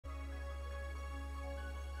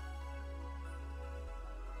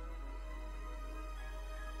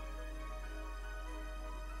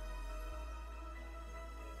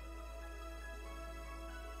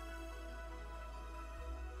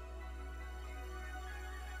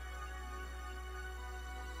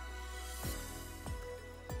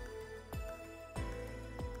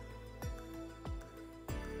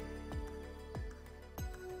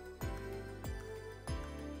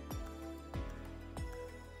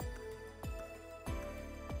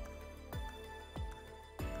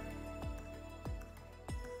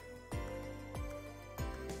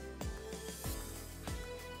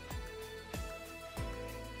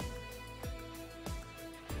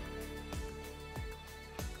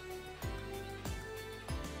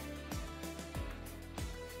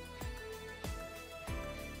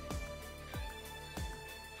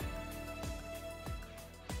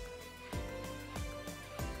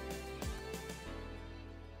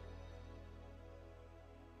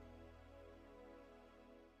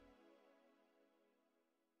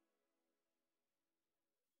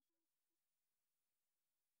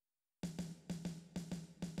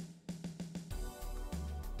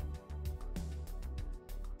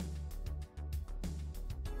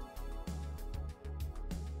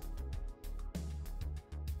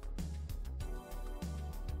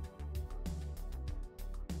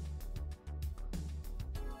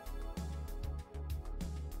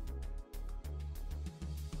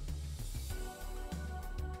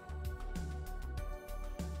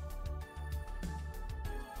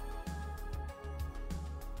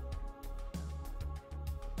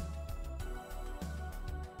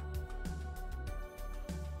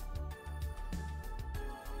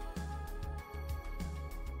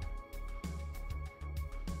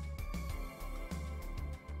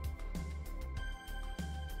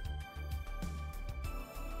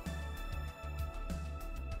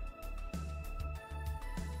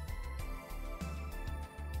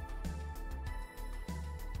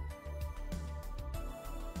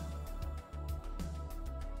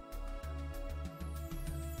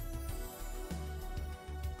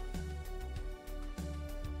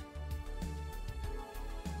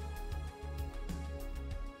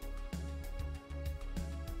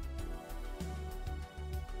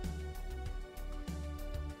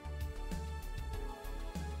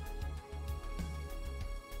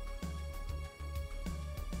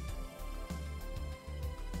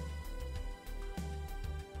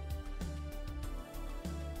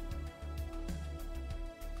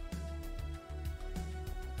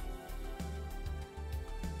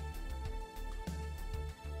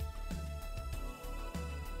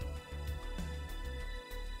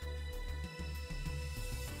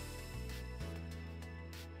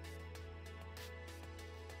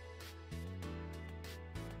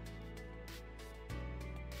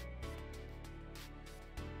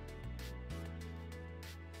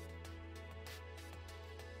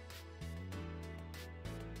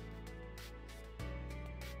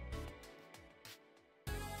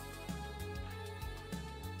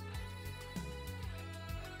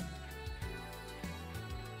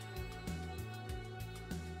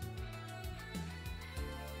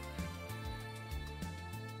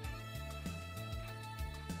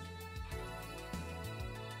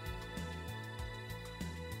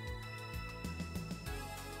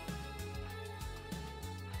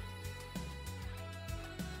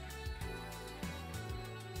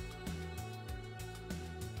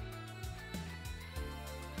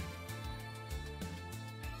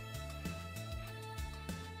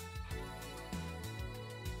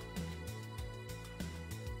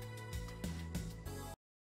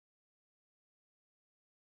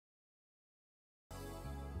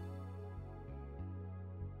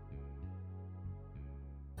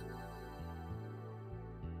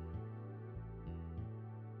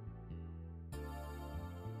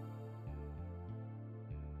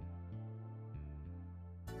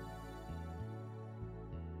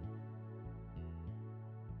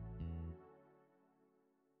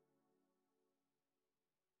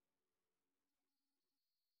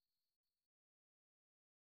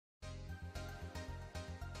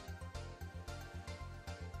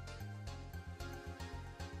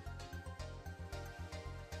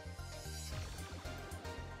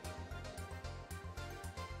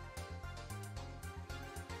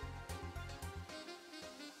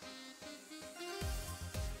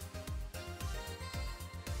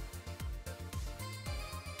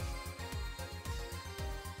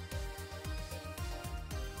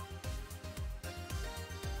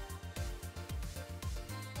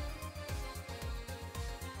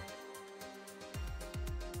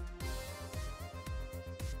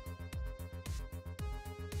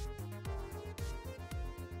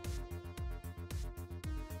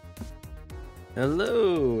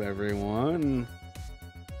Hello, everyone.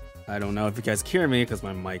 I don't know if you guys can hear me because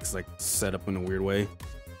my mic's like set up in a weird way.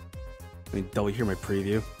 I mean, don't hear my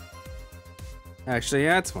preview. Actually,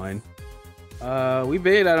 yeah, it's fine. We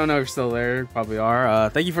bait. I don't know if you're still there. Probably are.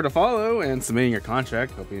 Thank you for the follow and submitting your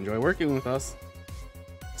contract. Hope you enjoy working with us.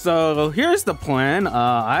 So here's the plan.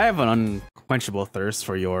 I have an unquenchable thirst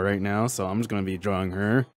for Yor right now, so I'm just gonna be drawing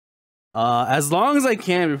her. As long as I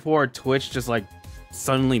can before Twitch just like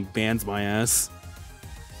suddenly bans my ass.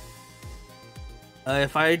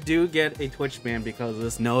 If I do get a Twitch ban because of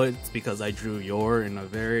this, know it's because I drew Yor in a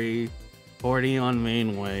very 40 on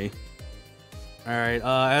main way. Alright,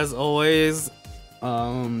 as always,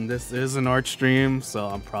 this is an art stream, so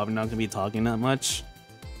I'm probably not gonna be talking that much.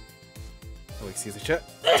 Oh, excuse the chat.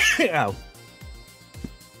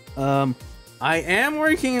 Ow. I am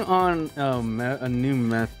working on a new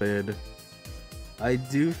method. I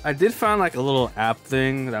did find like a little app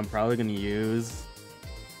thing that I'm probably gonna use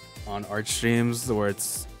on art streams where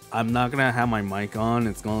I'm not gonna have my mic on.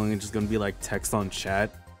 It's just gonna be like text on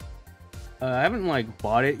chat. I haven't like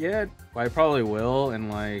bought it yet, but I probably will.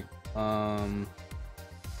 And like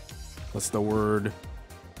what's the word?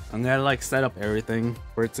 I'm gonna like set up everything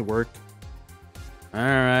for it to work. All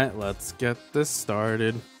right, let's get this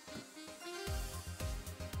started.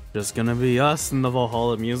 Just gonna be us and the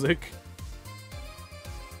Valhalla music.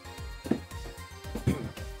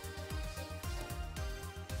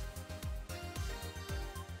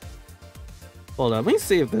 Hold on, let me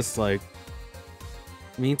see if this like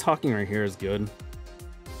me talking right here is good.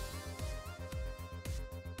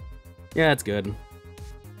 Yeah, it's good.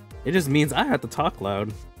 It just means I have to talk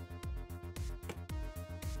loud.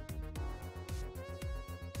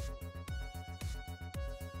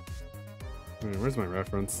 Where's my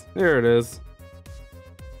reference? There it is.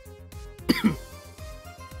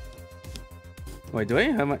 Wait, do I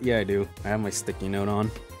have my... Yeah, I do. I have my sticky note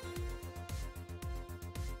on.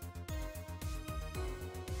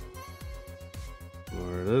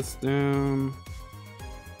 Lower this down.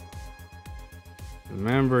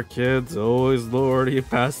 Remember, kids, always lower the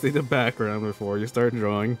opacity of the background before you start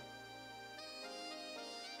drawing.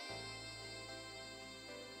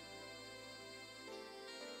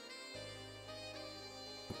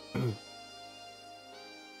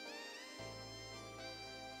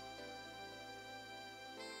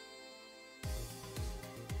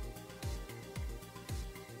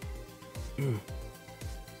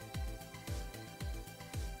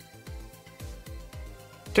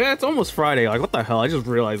 Yeah, it's almost Friday. Like, what the hell? I just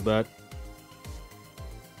realized that.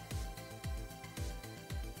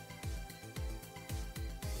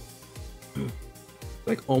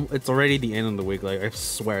 Like, it's already the end of the week. Like, I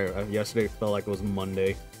swear, yesterday felt like it was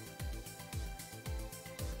Monday.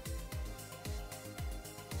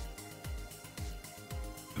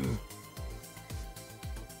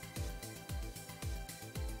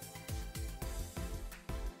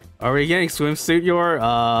 Are we getting swimsuit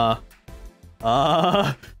Yor?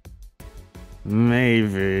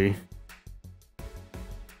 Maybe.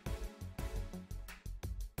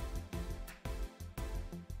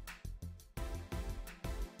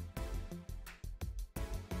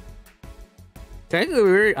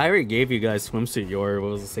 Technically, I already gave you guys swimsuit Yor. It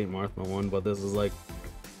was the St. Martha one, but this is like...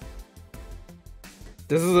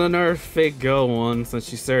 This is another fake girl one, since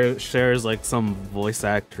she shares like some voice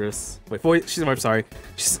actress. Wait, I'm sorry.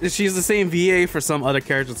 She's the same VA for some other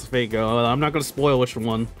character that's a fake girl. I'm not gonna spoil which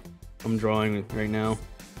one I'm drawing right now.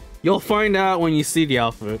 You'll find out when you see the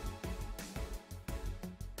outfit.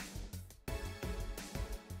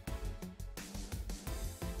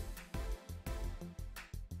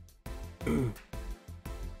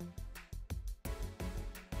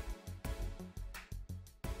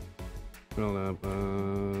 Hold up.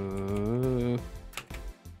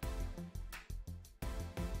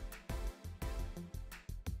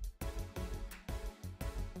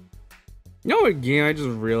 You know what game I just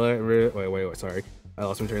realized? Wait, sorry. I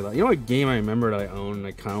lost my train of thought. You know what game I remember that I own and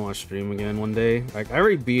I kind of want to stream again one day? Like, I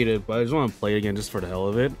already beat it, but I just want to play it again just for the hell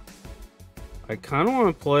of it. I kind of want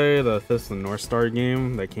to play the Thirst For North Star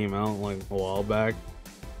game that came out like a while back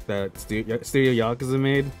that Studio Yakuza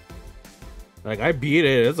made. Like, I beat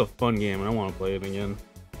it. It's a fun game, and I want to play it again.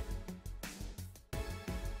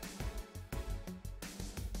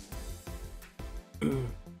 If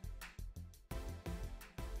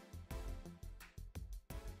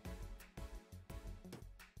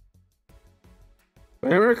I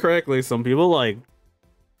remember correctly, some people, like,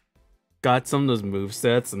 got some of those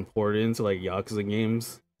movesets and poured it into, like, Yakuza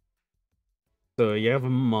games. So you have a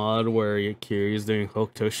mod where Kiryu's doing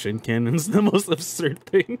Hokuto Shinken, and it's the most absurd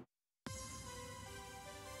thing.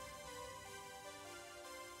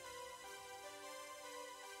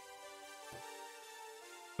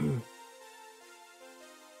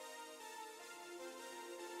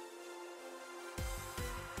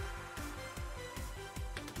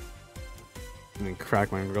 I mean,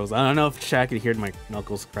 crack my knuckles. I don't know if chat could hear my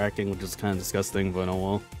knuckles cracking, which is kind of disgusting, but oh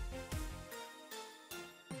well.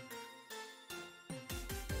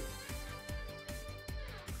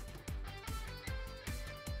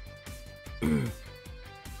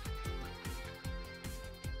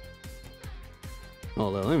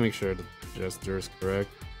 Hold on, let me make sure the gesture is correct.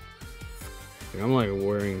 I'm like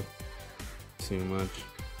worrying too much.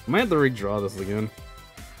 I might have to redraw this again.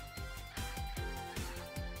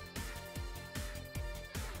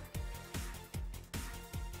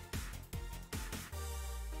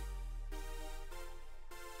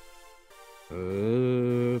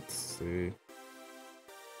 Let's see.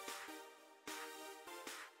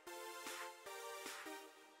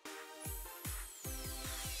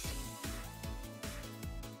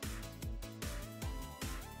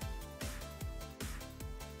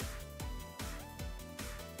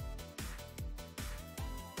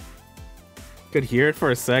 Could hear it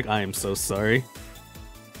for a sec. I am so sorry.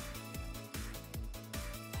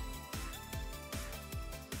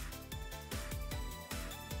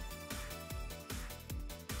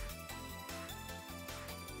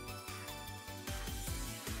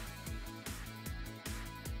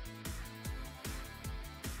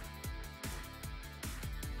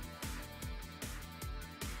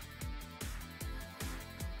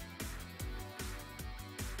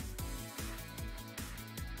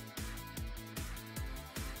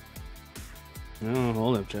 Oh,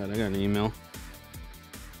 hold up, chat. I got an email.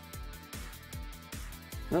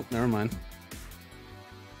 Nope, never mind.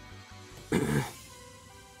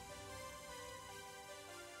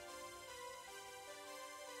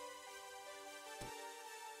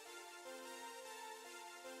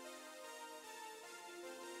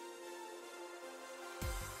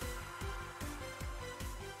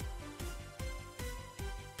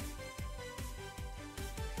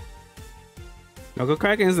 Knuckle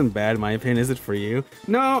cracking isn't bad in my opinion. Is it for you?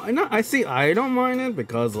 No, I see. I don't mind it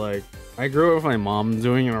because like I grew up with my mom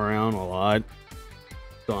doing it around a lot,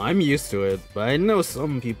 so I'm used to it. But I know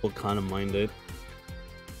some people kind of mind it.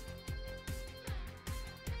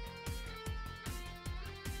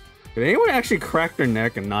 Did anyone actually crack their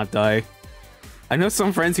neck and not die? I know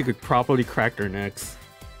some friends who could properly crack their necks.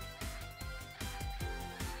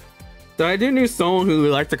 So I do know someone who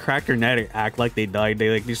liked to crack their neck and act like they died.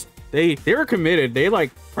 They like just. They were committed. They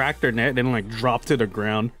like cracked their neck and like dropped to the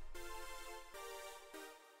ground.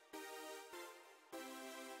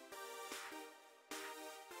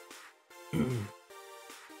 I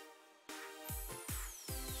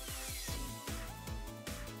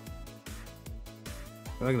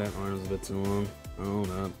feel like that arm is a bit too long. Oh,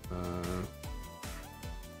 no.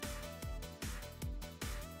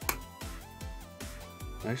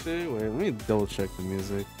 Actually, wait, let me double check the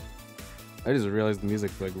music. I just realized the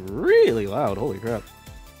music's like really loud. Holy crap.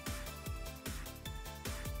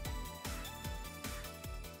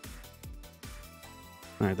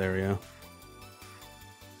 Alright, there we go.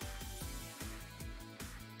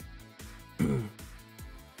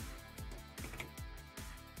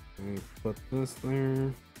 Let me put this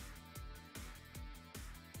there.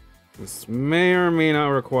 This may or may not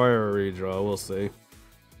require a redraw, we'll see.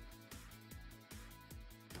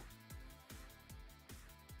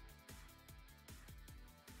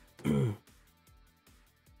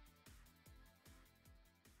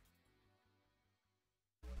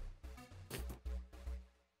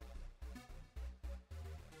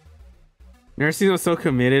 Nurses was so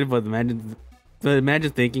committed, but imagine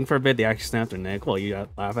thinking for a bit they actually snapped their neck while you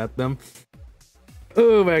laugh at them.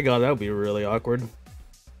 Oh my god, that would be really awkward.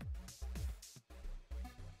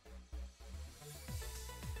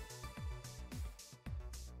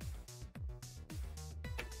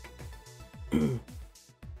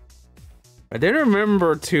 I did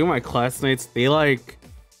remember too, my classmates, they like,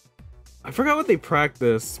 I forgot what they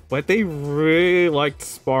practiced, but they really liked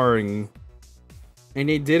sparring. And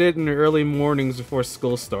they did it in the early mornings before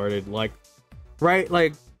school started, like right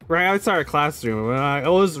outside our classroom. And I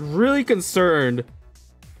was really concerned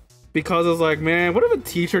because I was like, man, what if a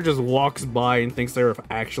teacher just walks by and thinks they're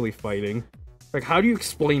actually fighting? Like, how do you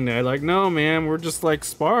explain that? Like, no, man, we're just like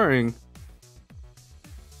sparring.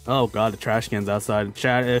 Oh god, the trash can's outside.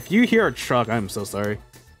 Chat, if you hear a truck, I'm so sorry.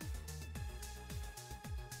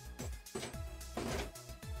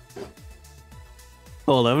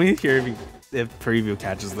 Hold on, let me hear if preview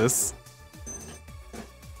catches this.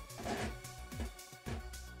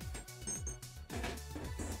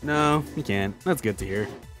 No, you can't. That's good to hear.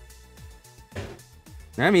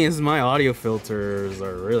 That means my audio filters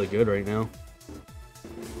are really good right now.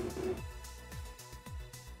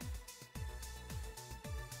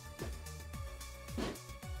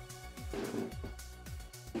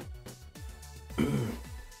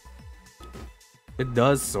 It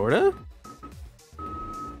does, sorta?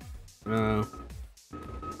 Oh.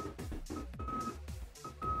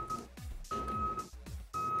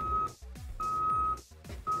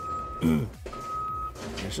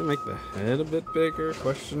 I should make the head a bit bigger,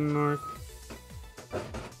 question mark.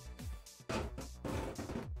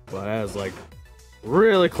 But that was like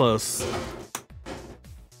really close.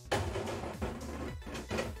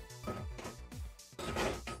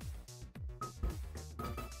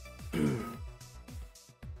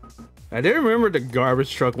 I did remember the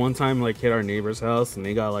garbage truck one time like hit our neighbor's house and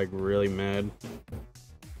they got like really mad.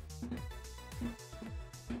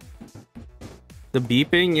 The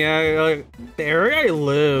beeping, yeah, like, the area I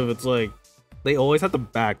live, it's like they always have to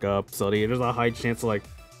back up, so there's a high chance like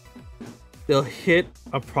they'll hit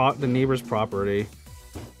the neighbor's property.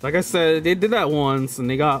 Like I said, they did that once and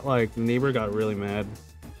they got like the neighbor got really mad.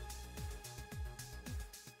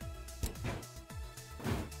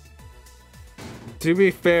 To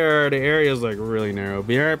be fair, the area is like really narrow.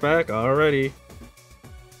 Be right back already.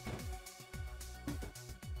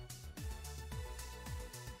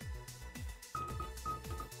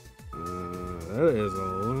 That is a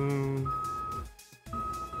long.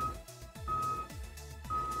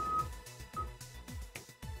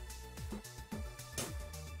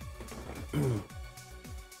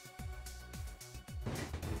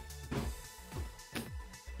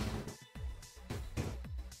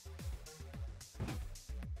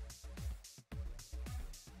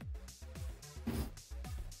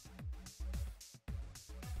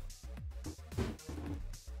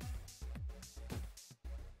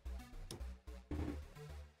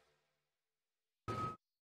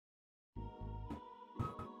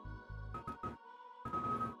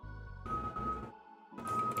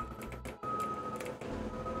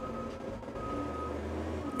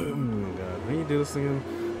 Oh my god, how do you do this again?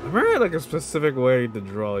 I remember I had like a specific way to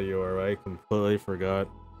draw your, I completely forgot.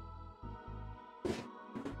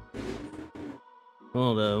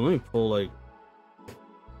 Hold on, let me pull like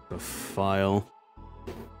the file.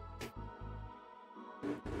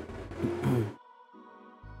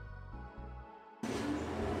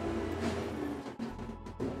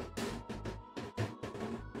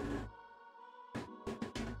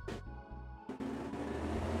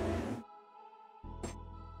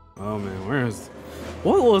 Oh man,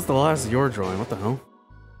 what was the last Yor drawing? What the hell?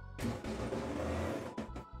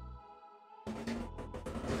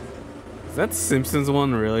 Is that Simpsons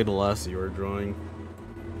one really the last Yor drawing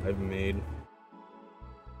I've made?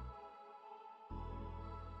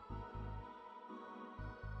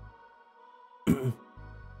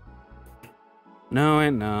 No, I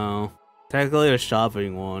know. Technically a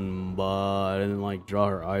shopping one, but I didn't like draw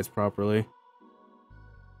her eyes properly.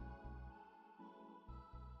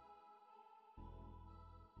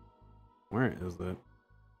 Where is it?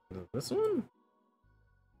 Is it this one?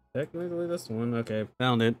 Technically this one. Okay,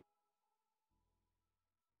 found it.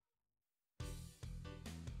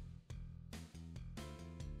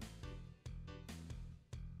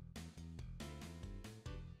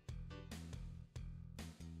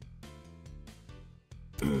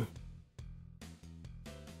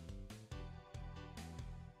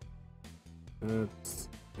 Let's...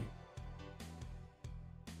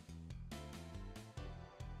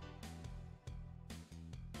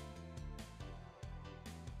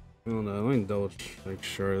 Hold on, let me double make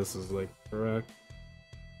sure this is like correct.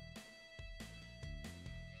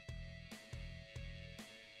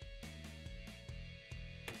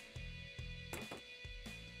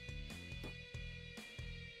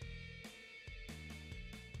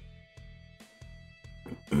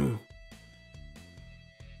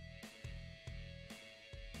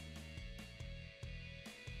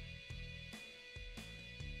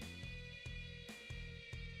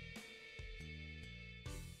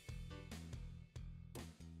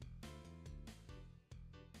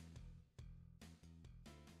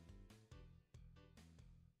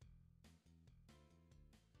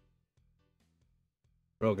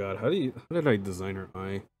 Oh god, how did I design her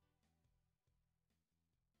eye?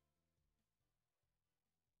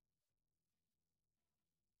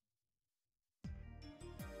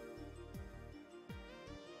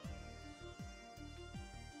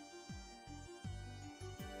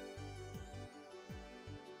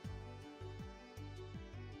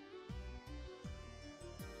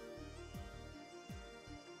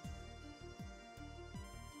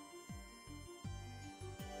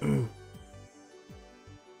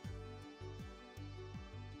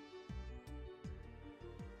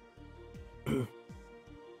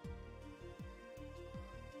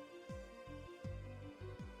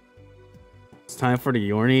 It's time for the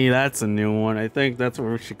Yorny. That's a new one. I think that's what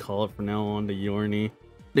we should call it from now on, the Yorny.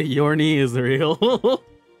 The Yorny is real.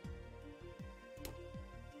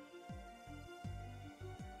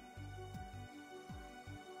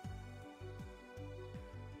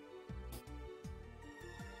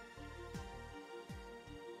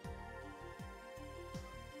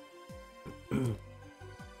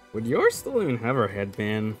 Would yours still even have her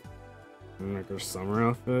headband and like her summer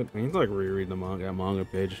outfit? I need to like reread the manga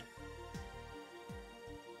page.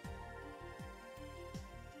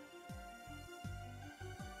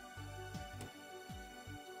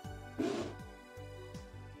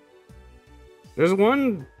 There's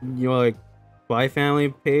one, you know, like Spy Family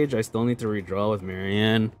page I still need to redraw with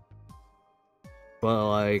Marianne, but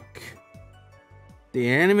like the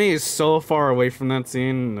anime is so far away from that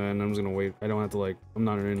scene, and I'm just gonna wait. I don't have to like. I'm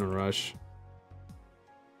not in a rush.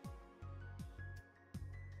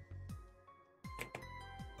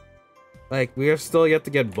 Like we have still yet to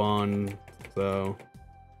get Bond, so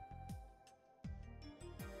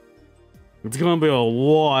it's gonna be a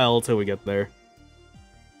while till we get there.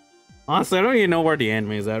 Honestly, I don't even know where the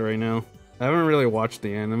anime is at right now. I haven't really watched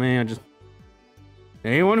the anime. I just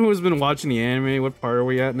anyone who's been watching the anime, what part are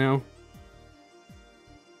we at now?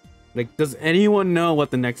 Like, does anyone know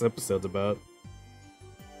what the next episode's about?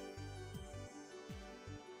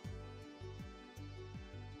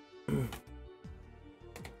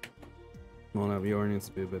 Well, now Bjorn needs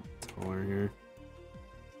to be a bit taller here.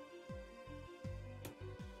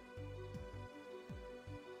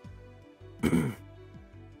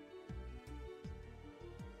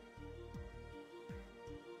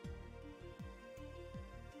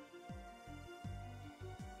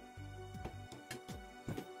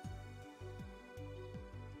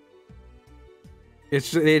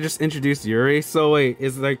 They just introduced Yuri, so wait,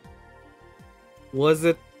 is like, was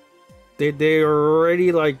it, did they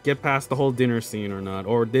already like get past the whole dinner scene or not?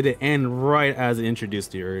 Or did it end right as it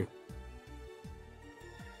introduced Yuri?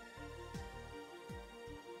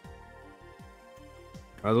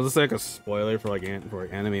 I was just like a spoiler for like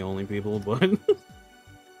anime only people, but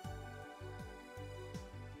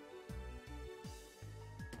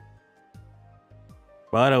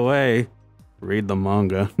by the way, read the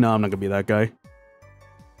manga. No, I'm not gonna be that guy.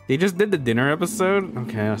 They just did the dinner episode?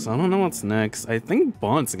 Okay, so I don't know what's next. I think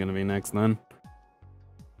Bond's gonna be next then.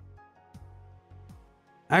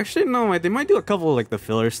 Actually, no, they might do a couple of like the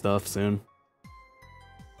filler stuff soon.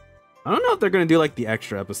 I don't know if they're gonna do like the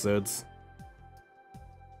extra episodes.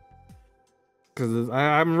 Cause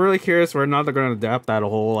I'm really curious whether or not they're gonna adapt that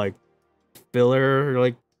whole like filler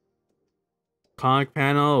like comic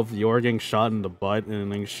panel of Yor getting shot in the butt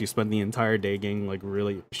and then she spent the entire day getting like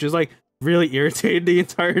she was like really irritated the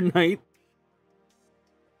entire night.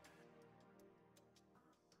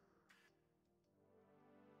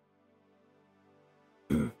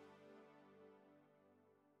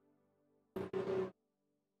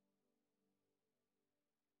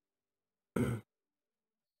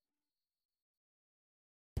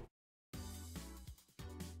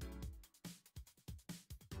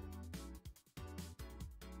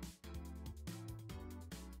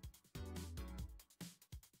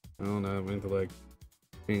 I don't know, I'm going to like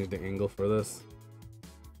change the angle for this.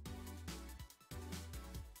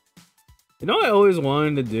 You know what I always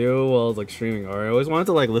wanted to do while I was like streaming art? I always wanted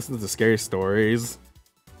to like listen to scary stories.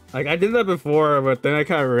 Like I did that before, but then I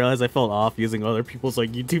kind of realized I felt off using other people's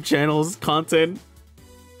like YouTube channels content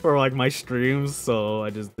for like my streams, so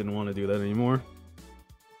I just didn't want to do that anymore.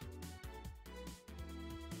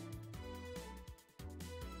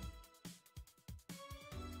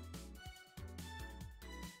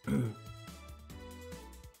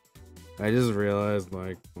 I just realized,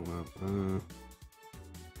 like, hold up, I'm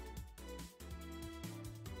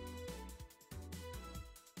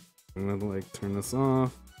gonna like turn this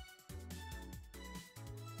off.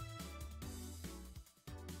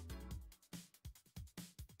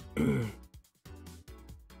 Wrong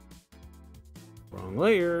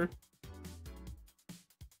layer.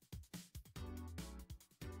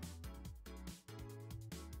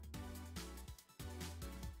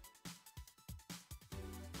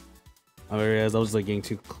 I realized I was like getting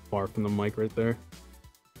too far from the mic right there.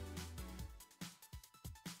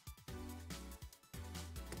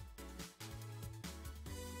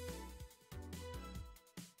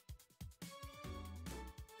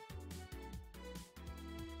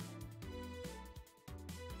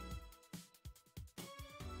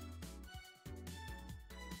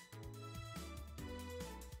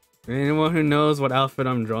 Anyone who knows what outfit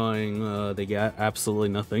I'm drawing, they get absolutely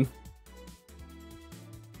nothing.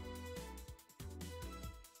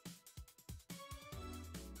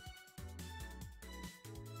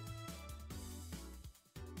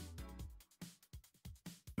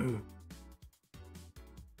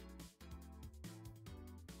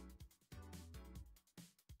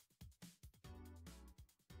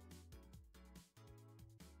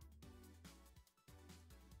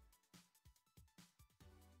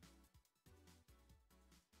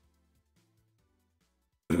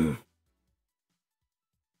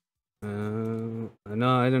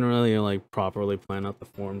 didn't really like properly plan out the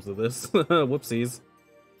forms of this. Whoopsies.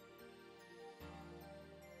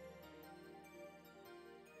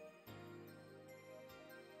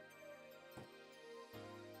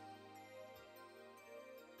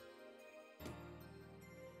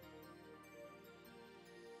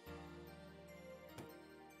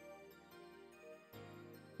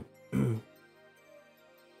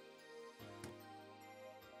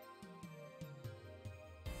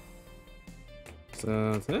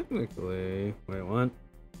 So technically, wait, what?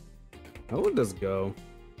 How would this go?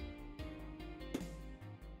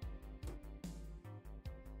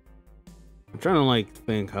 I'm trying to like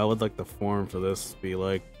think, how would like the form for this be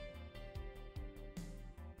like?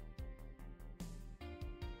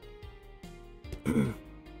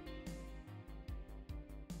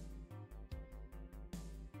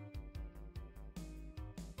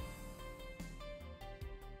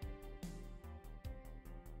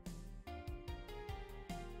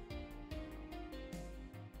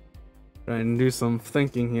 Trying to do some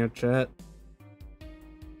thinking here, chat.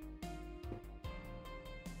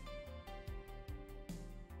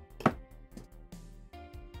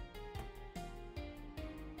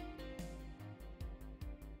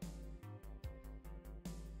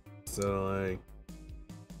 So like,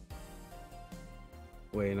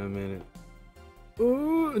 wait a minute.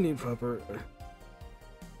 Ooh, I need proper.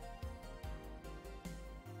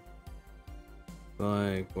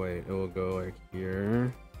 Like, wait, it will go like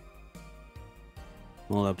here.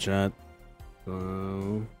 Hold up, chat.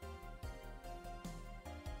 So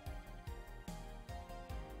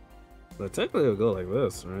technically it'll go like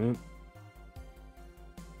this, right?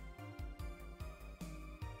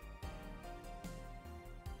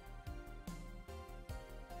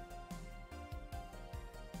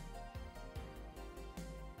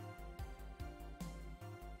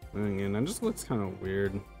 Again, that just looks kind of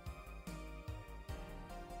weird.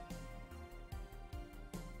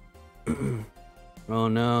 Oh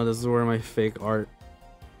no, this is where my fake art.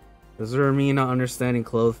 This is where me not understanding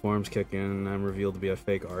clothes forms kick in and I'm revealed to be a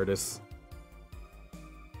fake artist.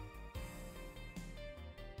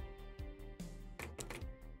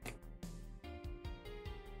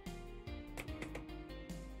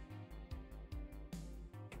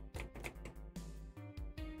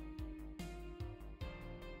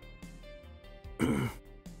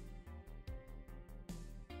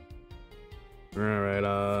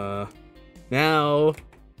 Alright, now,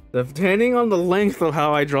 depending on the length of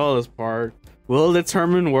how I draw this part, will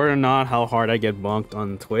determine whether or not how hard I get bonked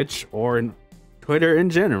on Twitch or in Twitter in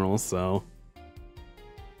general, so.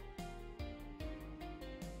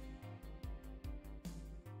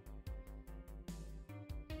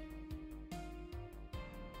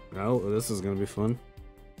 Oh, this is gonna be fun.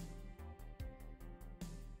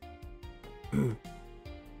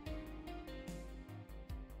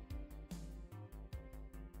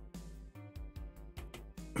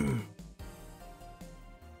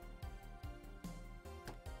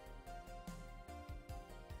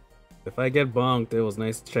 If I get bonked, it was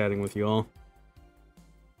nice chatting with you all.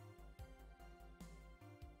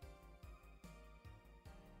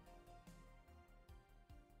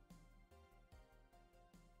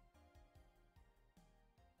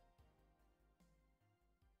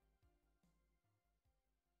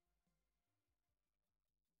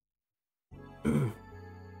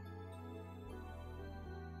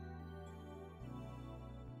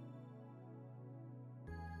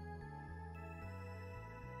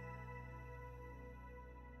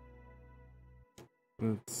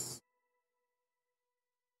 Let's...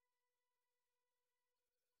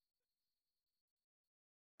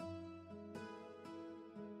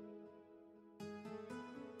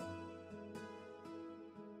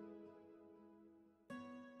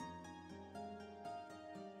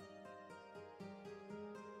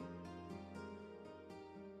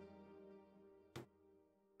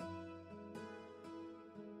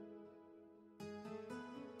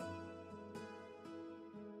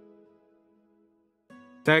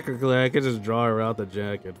 Technically, I could just draw her out the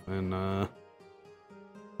jacket and,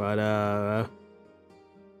 but,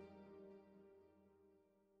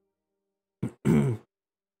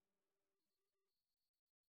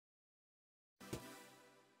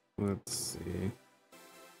 let's see.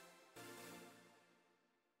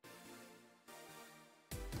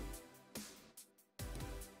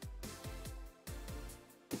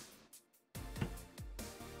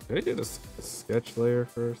 Did I do the sketch layer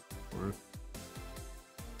first? Or...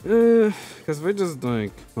 because if I just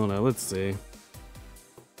like, hold on, let's see.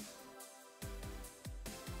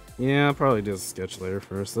 Yeah, I'll probably do a sketch layer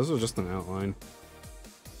first. This was just an outline.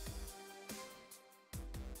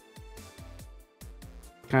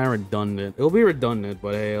 kind of redundant. It'll be redundant,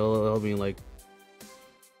 but hey, it'll help me like.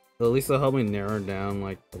 At least it'll help me narrow down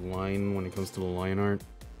like the line when it comes to the line art.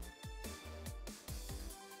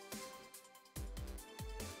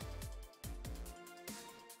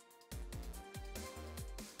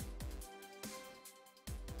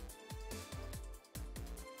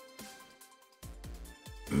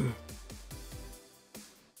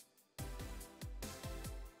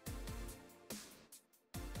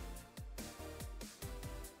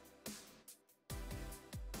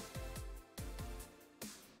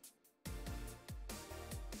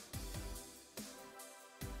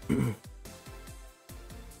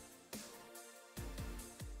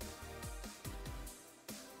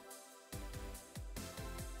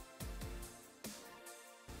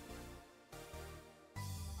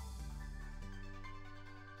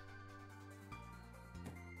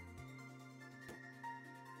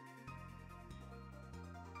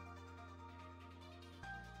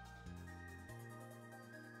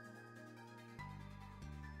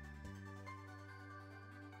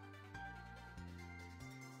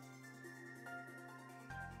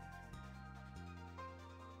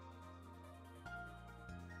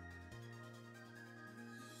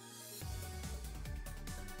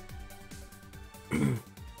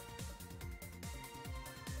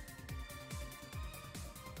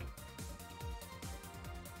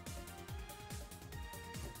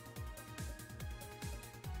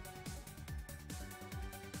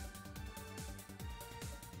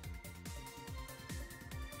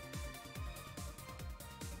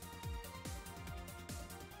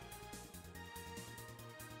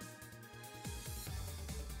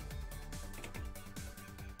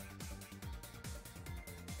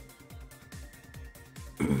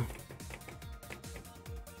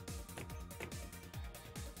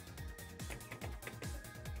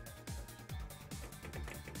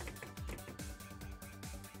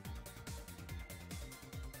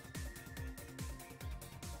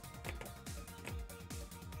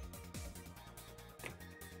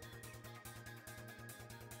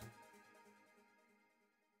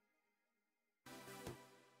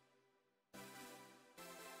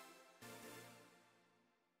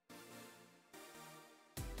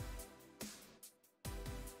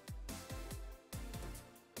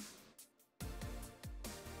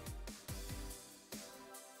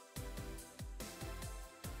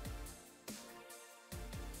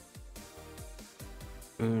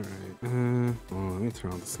 Alright, let me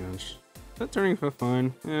turn on the sketch. Is that turning out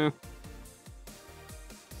fine? Yeah.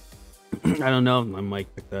 I don't know if my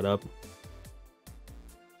mic picked that up.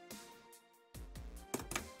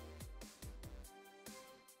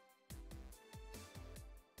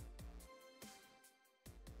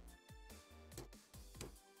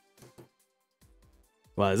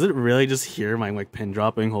 Wow, is it really just here, my like pin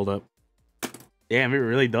dropping? Hold up. Damn, it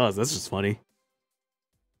really does. That's just funny.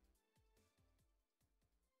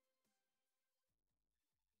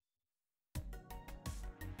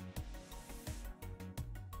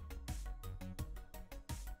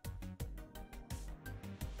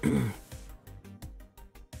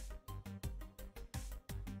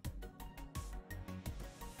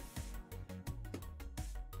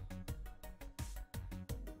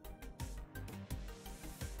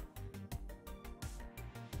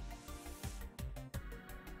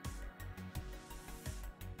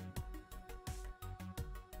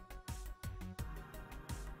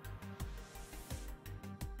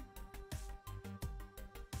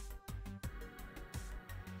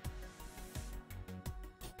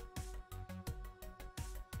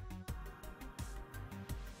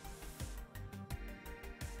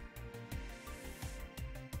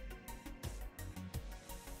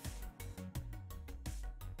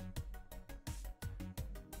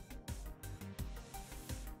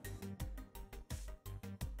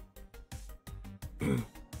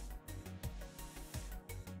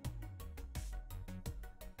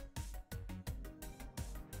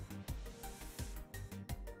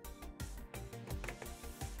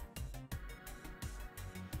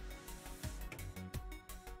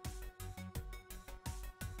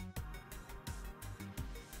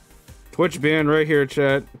 Twitch ban right here,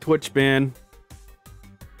 chat. Twitch ban.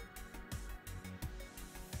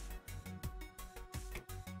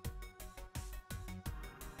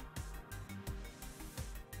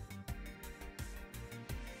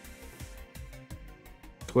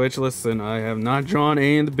 Twitch, listen, I have not drawn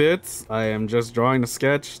any of the bits. I am just drawing the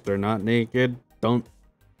sketch. They're not naked. Don't,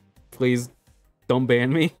 please, don't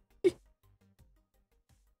ban me.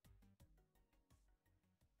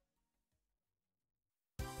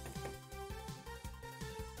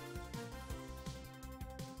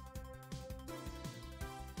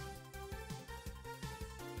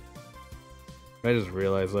 I just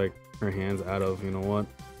realized, like, her hand's out of, you know what?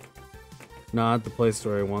 Not the place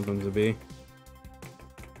where I want them to be.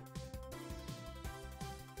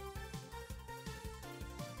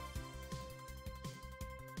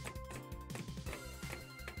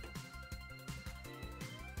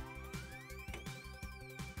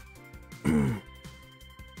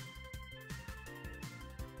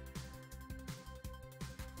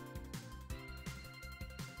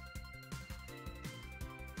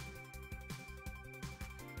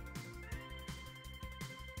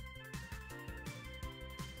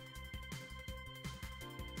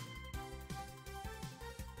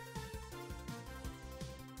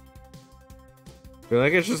 I feel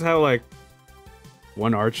like it's just how, like,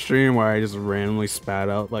 one art stream where I just randomly spat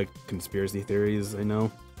out, like, conspiracy theories I know.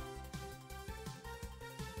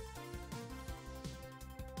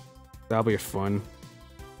 That'll be fun.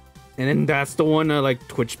 And then that's the one that, like,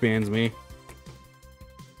 Twitch bans me.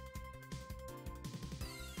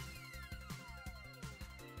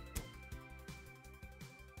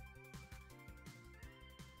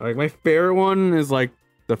 Like, my favorite one is, like,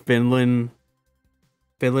 the Finland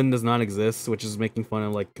does not exist, which is making fun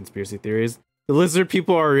of, like, conspiracy theories. The lizard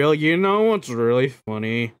people are real. You know what's really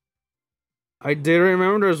funny? I did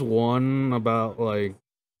remember there's one about, like,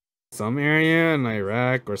 some area in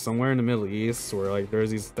Iraq or somewhere in the Middle East where, like,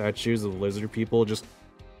 there's these statues of lizard people just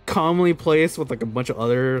commonly placed with, like, a bunch of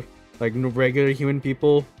other, like, regular human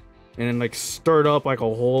people, and then, like, stirred up, like, a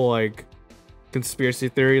whole, like, conspiracy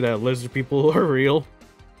theory that lizard people are real.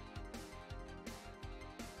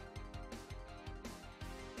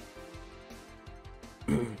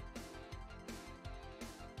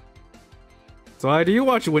 So, do you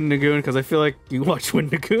watch Windigoon? Because I feel like you watch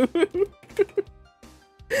Windigoon.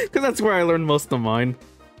 Because that's where I learned most of mine.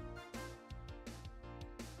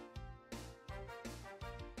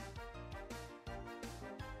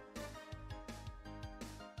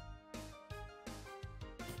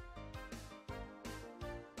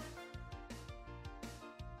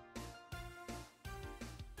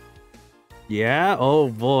 Yeah? Oh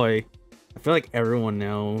boy. I feel like everyone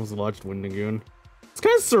now has watched Windigoon. It's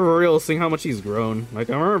kind of surreal seeing how much he's grown. Like,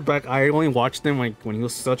 I remember back, I only watched him, like, when he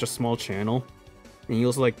was such a small channel. And he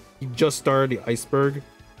was, like, he just started the Iceberg.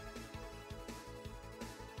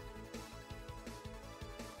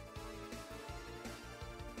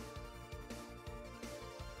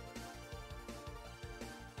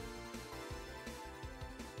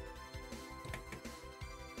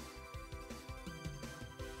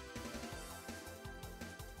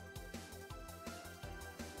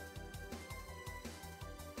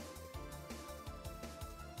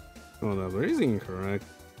 Oh no, but he's incorrect.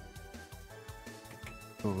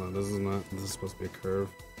 Oh no, this is not. This is supposed to be a curve.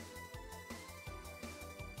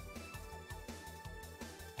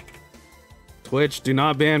 Twitch, do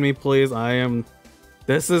not ban me, please. I am.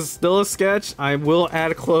 This is still a sketch. I will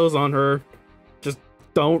add clothes on her. Just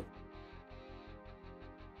don't.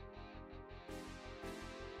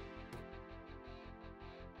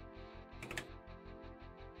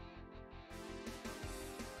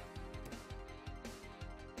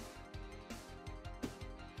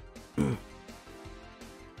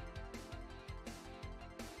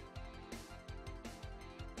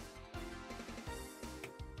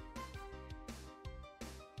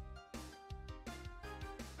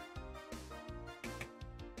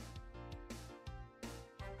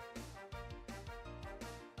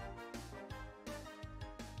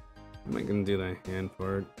 I'm not gonna do that hand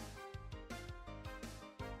part.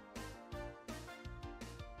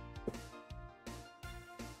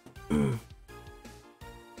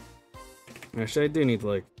 Actually, I do need to,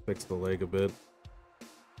 like, fix the leg a bit.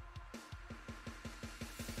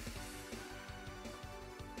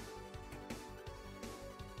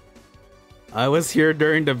 I was here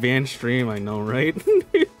during the van stream, I know, right?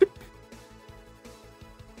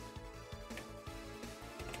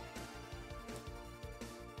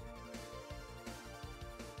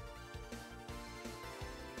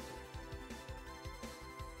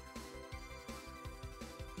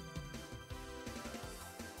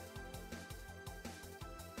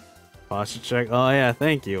 Posture check. Oh yeah,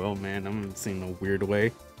 thank you. Oh man, I'm seeing a weird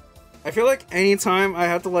way. I feel like anytime I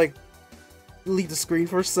have to, like, leave the screen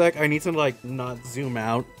for a sec, I need to, like, not zoom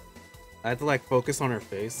out. I have to, like, focus on her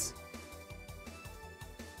face.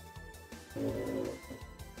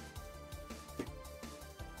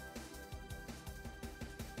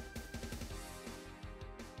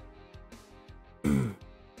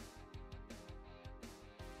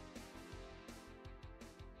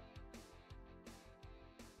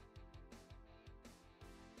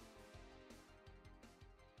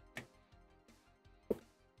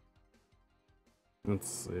 Let's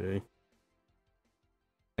see.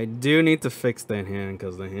 I do need to fix that hand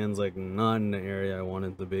because the hand's like not in the area I want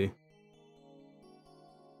it to be.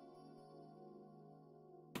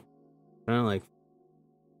 Kind of like,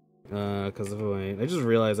 because if I just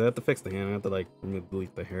realized I have to fix the hand. I have to like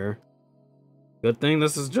delete the hair. Good thing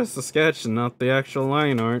this is just a sketch and not the actual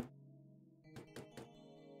line art.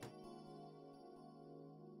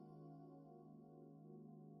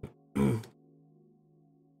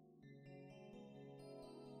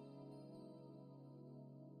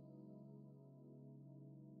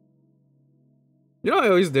 You know, I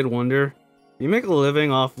always did wonder, you make a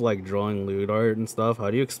living off like drawing lewd art and stuff.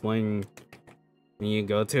 How do you explain when you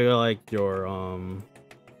go to like your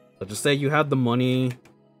let's just say you have the money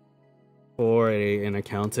for an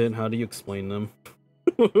accountant? How do you explain them?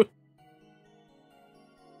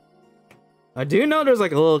 I do know there's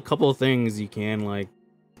like a little couple of things you can like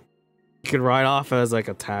you could write off as like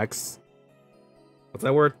a tax. What's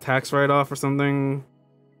that word? Tax write off or something?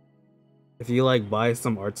 If you like buy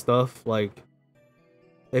some art stuff, like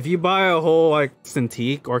if you buy a whole like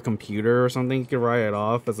Cintiq or computer or something, you can write it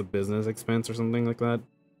off as a business expense or something like that.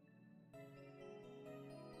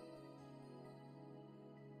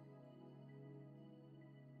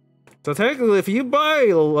 So technically, if you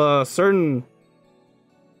buy certain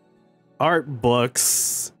art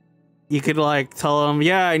books, you could like tell them,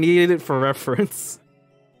 yeah, I needed it for reference.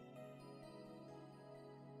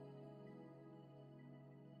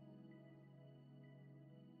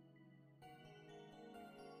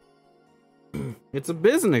 It's a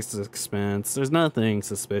business expense. There's nothing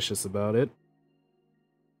suspicious about it.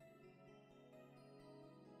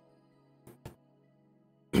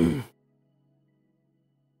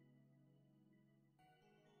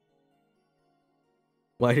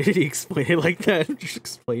 Why did he explain it like that? Just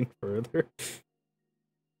explain further.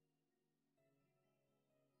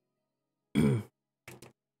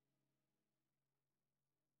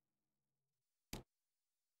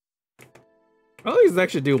 I always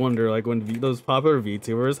actually do wonder, like, when those popular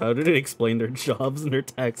VTubers, how did it explain their jobs and their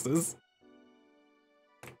taxes?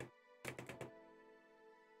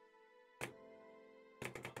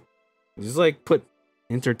 Just, like, put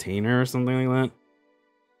entertainer or something like that.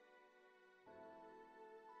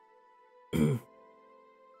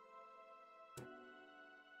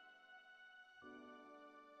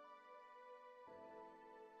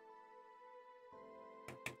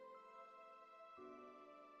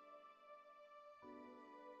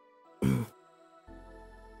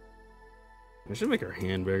 I should make her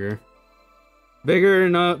hand bigger. Bigger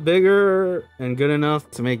and good enough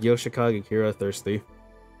to make Yoshikage Kira thirsty.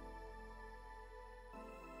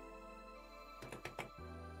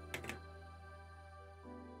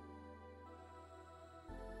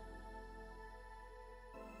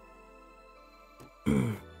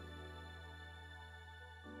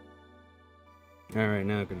 Alright,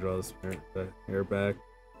 now I can draw this hair back.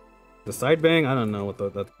 The side bang? I don't know what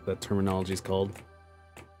that terminology is called.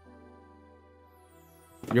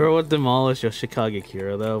 You're what demolished Yoshikage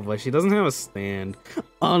Kira though, but she doesn't have a stand.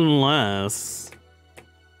 Unless...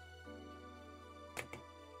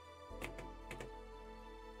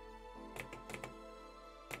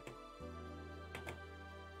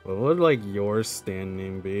 what would like your stand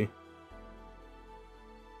name be?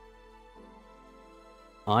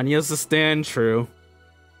 Anya's the stand, true.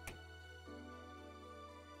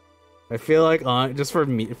 I feel like just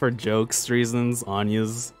for jokes reasons,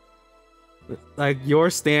 Anya's like your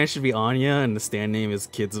stand should be Anya and the stand name is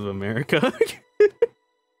Kids of America.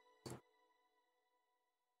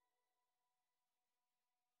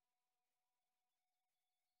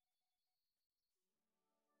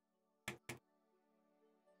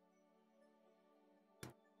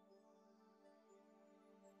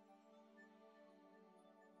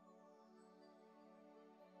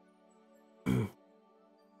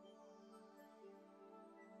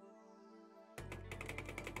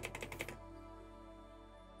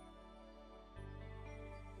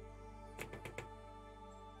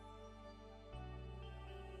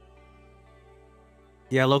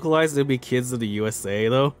 Yeah, localized it'd be Kids of the USA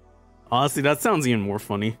though. Honestly, that sounds even more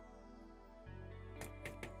funny.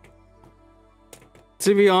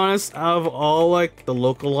 To be honest, out of all like the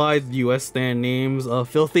localized US stand names,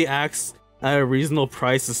 Filthy Axe at a Reasonable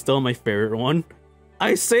Price is still my favorite one.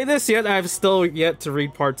 I say this yet I've still yet to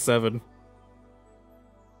read part 7.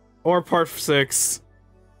 Or part 6.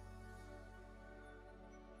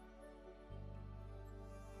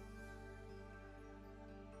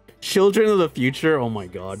 Children of the Future, oh my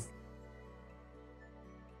god.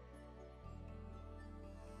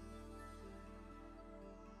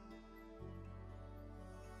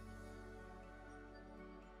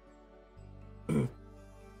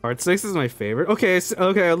 Part 6 is my favorite. Okay,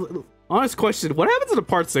 okay. Honest question: what happened to the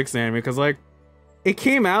Part 6 anime? Because like, it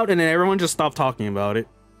came out and then everyone just stopped talking about it.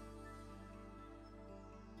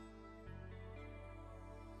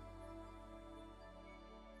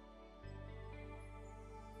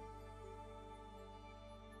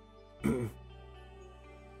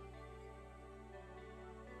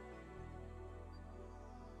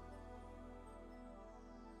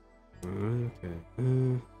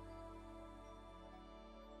 Okay.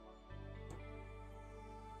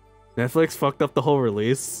 Netflix fucked up the whole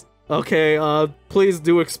release. Okay, please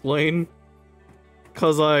do explain.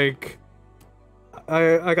 Cause like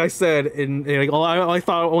I said, like I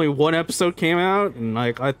thought only one episode came out, and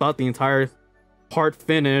like I thought the entire part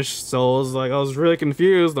finished, so I was really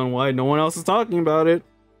confused on why no one else is talking about it.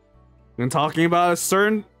 And talking about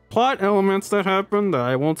certain plot elements that happened that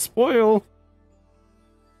I won't spoil.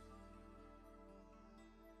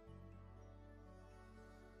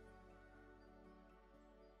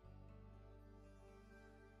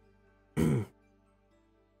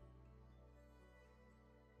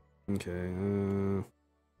 Okay,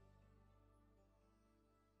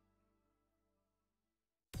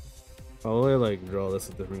 probably like draw this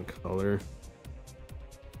a different color.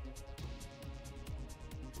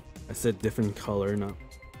 I said different color, not.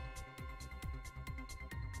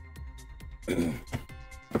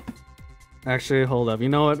 Actually, hold up. You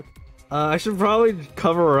know what? I should probably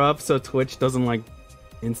cover her up so Twitch doesn't like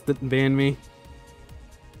instant ban me.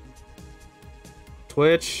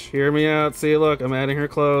 Twitch, hear me out. See, look, I'm adding her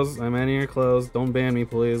clothes. I'm adding her clothes. Don't ban me,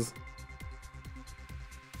 please.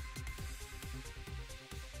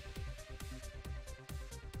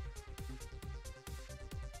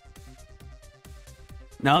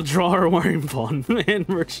 Now draw her wearing Bond Man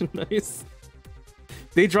merchandise.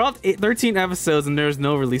 They dropped 13 episodes and there's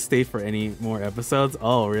no release date for any more episodes.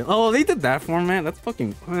 Oh, really? Oh, they did that format? That's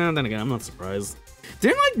fucking... Then again, I'm not surprised.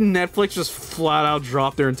 Didn't, like, Netflix just flat out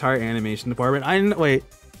drop their entire animation department? Wait.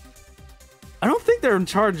 I don't think they're in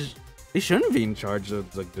charge... They shouldn't be in charge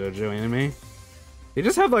of, like, JoJo anime. They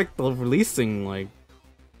just have, like, the releasing, like...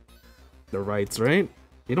 the rights, right?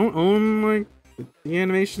 They don't own, like, the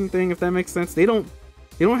animation thing, if that makes sense. They don't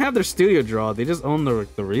have their studio draw. They just own the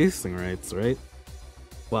releasing rights, right?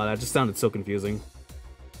 Wow, that just sounded so confusing.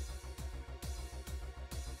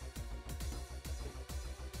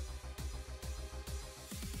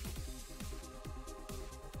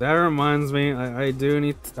 That reminds me, I do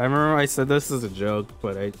need... I remember I said this as a joke,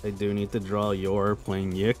 but I do need to draw Yor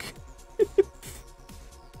playing Yick.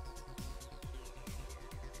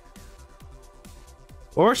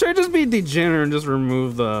 Or should I just be degenerate and just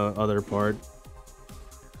remove the other part?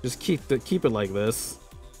 Just keep it like this.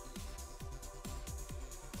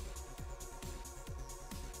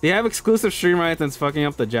 They have exclusive stream rights and it's fucking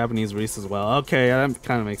up the Japanese release as well. Okay, that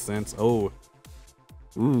kind of makes sense. Oh.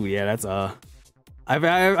 Ooh, yeah, that's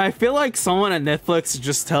I feel like someone at Netflix is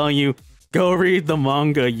just telling you, go read the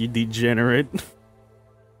manga, you degenerate.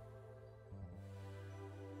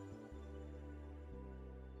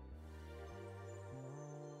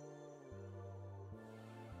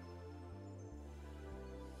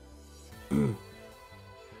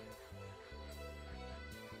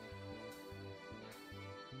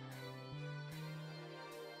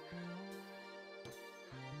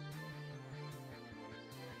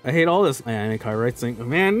 I hate all this anime copyrights thing.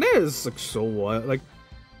 Man, that is like so wild. Like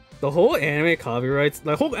the whole anime copyrights,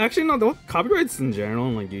 the whole copyrights in general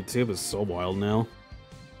on like YouTube is so wild now.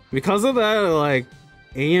 Because of that, like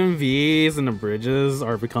AMVs and the bridges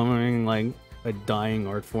are becoming like a dying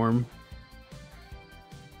art form.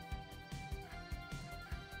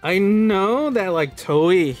 I know that like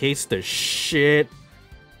Toei hates the shit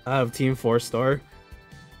out of Team 4 Star.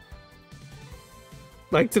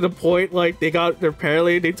 Like, to the point, like, they told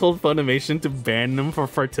Funimation to ban them for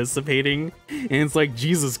participating, and it's like,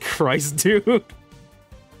 Jesus Christ, dude.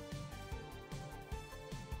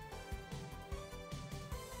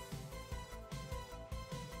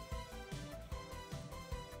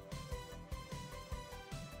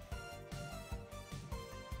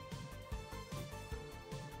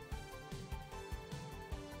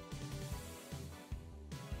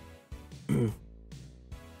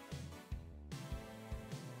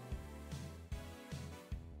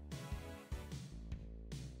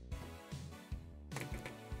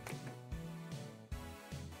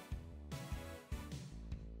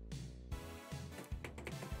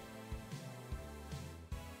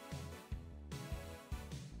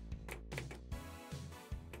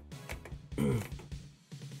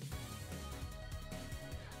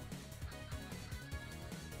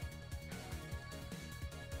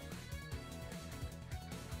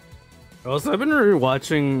 Also, I've been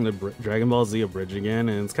rewatching the Dragon Ball Z Abridged again,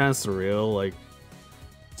 and it's kind of surreal, like,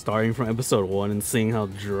 starting from episode 1 and seeing how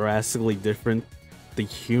drastically different the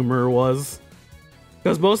humor was.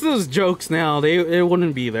 Because most of those jokes now, it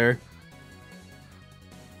wouldn't be there.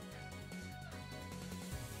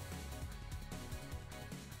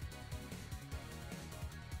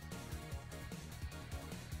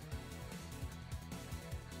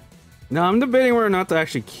 Now I'm debating whether or not to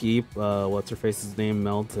actually keep what's her face's name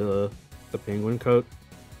Mel to the penguin coat.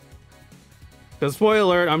 Cause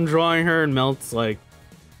spoiler alert, I'm drawing her in Melt's like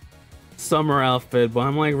summer outfit, but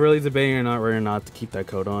I'm like really debating or not whether or not to keep that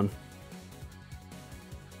coat on.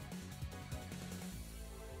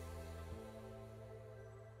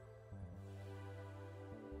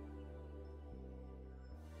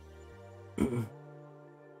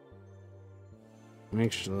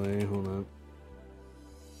 Actually, hold on.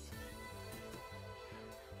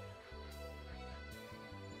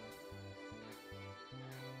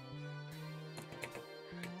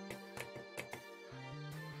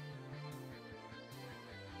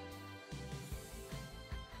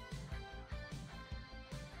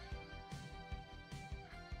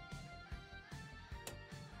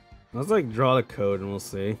 Let's like draw the code and we'll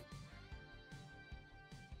see.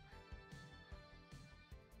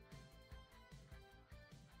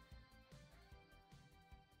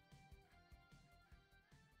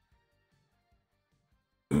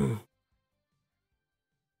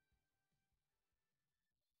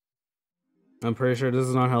 I'm pretty sure this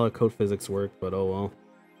is not how the code physics work, but oh well.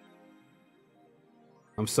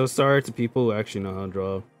 I'm so sorry to people who actually know how to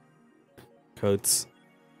draw codes.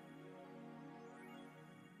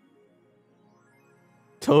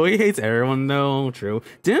 Toei hates everyone though, true.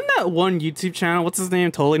 Didn't that one YouTube channel, what's his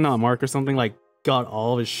name, Totally Not Mark or something, like got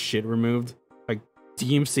all of his shit removed? Like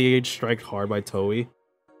DMCH strike hard by Toei.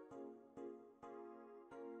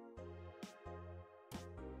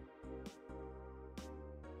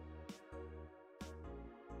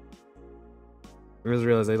 I just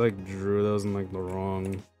realized I like drew those in like the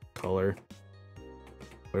wrong color.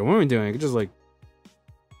 Wait, what am I doing? I could just like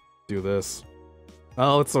do this.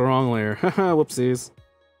 Oh, it's the wrong layer. Haha, whoopsies.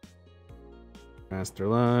 Master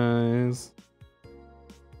lies.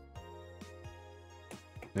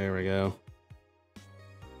 There we go.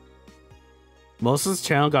 Most of his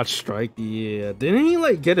channel got striked. Yeah, didn't he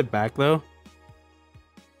like get it back though?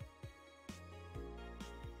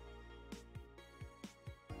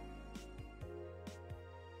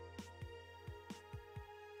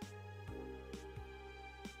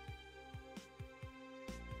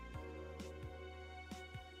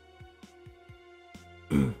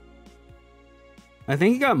 I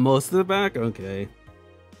think he got most of it back. Okay.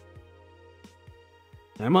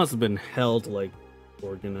 That must have been hell to like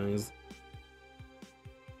organize.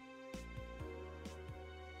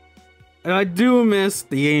 And I do miss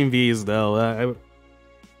the AMVs though.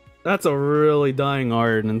 That's a really dying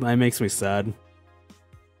art, and that makes me sad.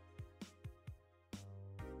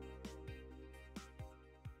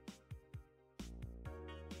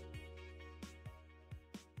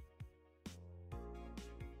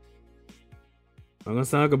 I'm gonna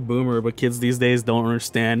sound like a boomer, but kids these days don't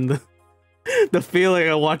understand the feeling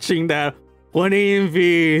of watching that one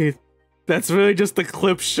AMV that's really just a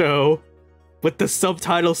clip show with the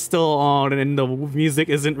subtitles still on and the music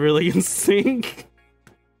isn't really in sync.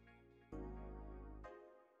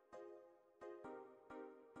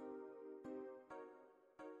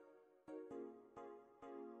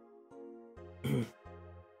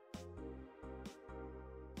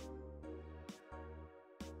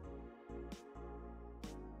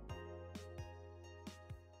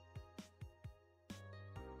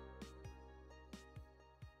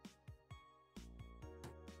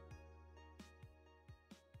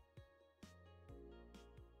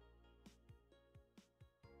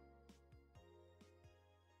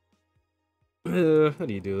 How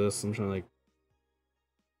do you do this? I'm trying to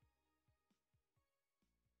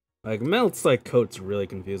like Melt's like coat's really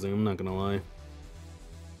confusing, I'm not gonna lie.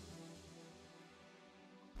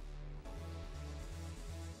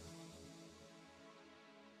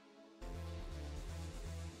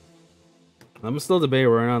 I'm still debating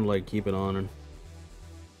where not like keep it on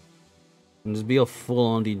and just be a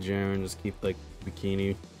full-on degenerate and just keep like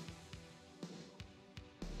bikini.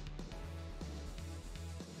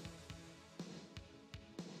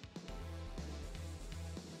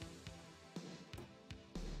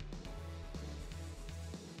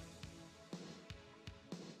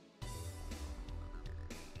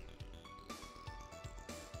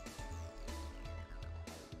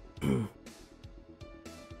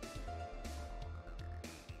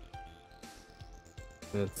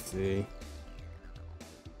 Let's see.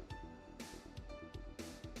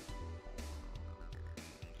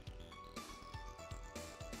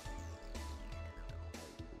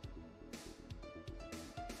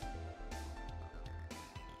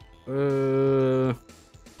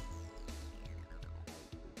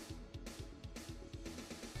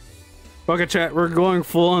 Fuck it, chat. We're going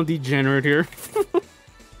full on degenerate here.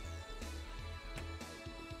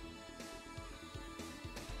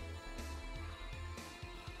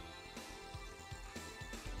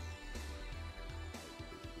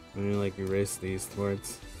 Let me like erase these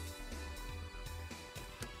towards.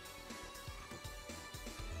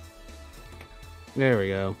 There we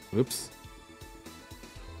go. Oops.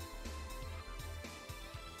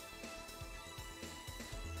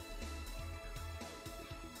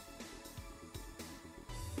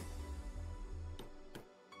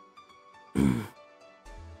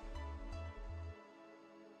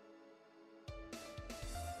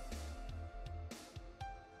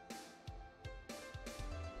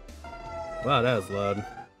 Wow, that was loud.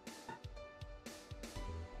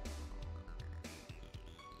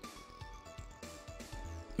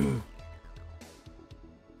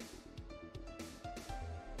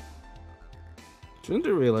 Shouldn't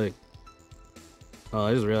there be like... Oh,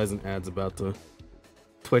 I just realized an ad's about to...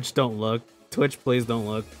 Twitch, don't look. Twitch, please don't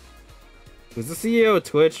look. Who's the CEO of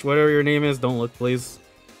Twitch? Whatever your name is, don't look, please.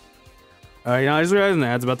 Alright, I just realized an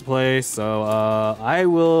ad's about to play, so I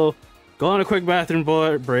will go on a quick bathroom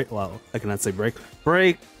break. Well, I cannot say break.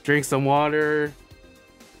 Break, drink some water,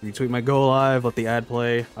 retweet my go live, let the ad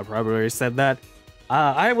play. I probably already said that.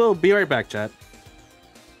 I will be right back, chat.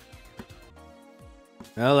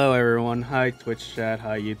 Hello, everyone. Hi, Twitch chat.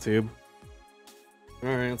 Hi, YouTube.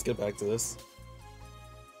 Alright, let's get back to this.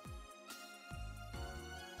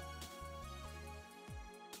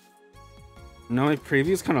 No, my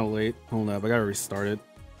preview's kind of late. Hold up, I gotta restart it.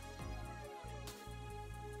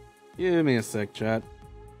 Give me a sec, chat.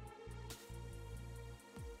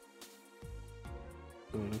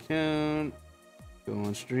 Go on account. Go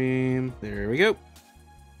on stream. There we go.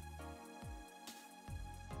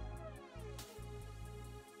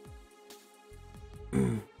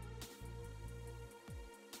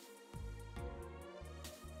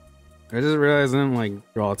 I just realized I didn't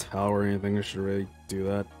like draw a towel or anything. I should really do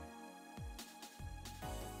that.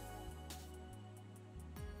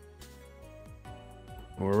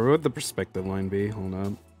 Or where would the perspective line be? Hold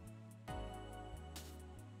on.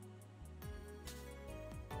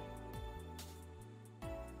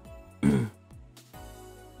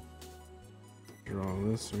 Draw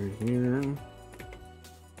this right here.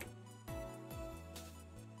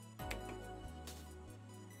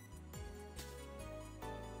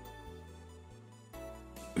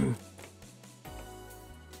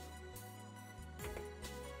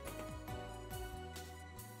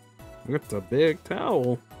 It's a big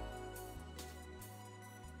towel.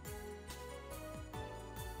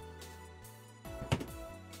 I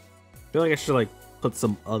feel like I should like put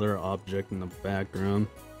some other object in the background.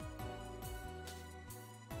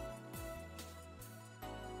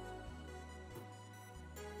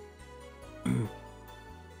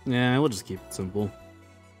 Yeah, we'll just keep it simple.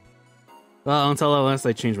 Well, until unless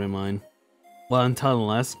I change my mind. Well, until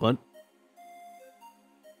unless, but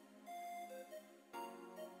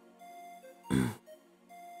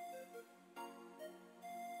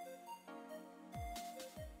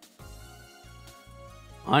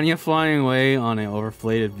Anya flying away on an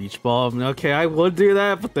overflated beach ball. Okay, I would do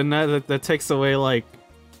that, but then that takes away like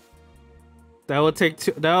that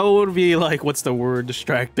would be like, what's the word,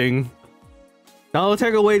 distracting. That would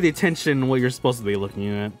take away the attention what you're supposed to be looking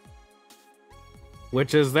at.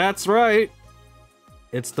 Which is, that's right.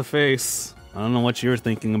 It's the face. I don't know what you were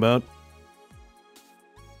thinking about.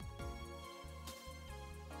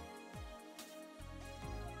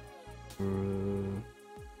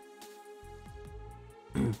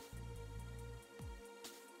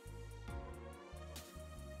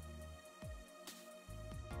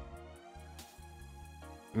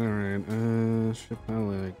 Alright, should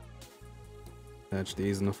probably like attach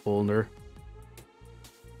these in a folder.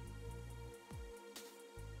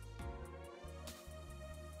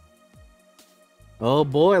 Oh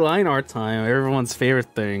boy, line art time, everyone's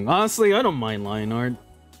favorite thing. Honestly, I don't mind line art.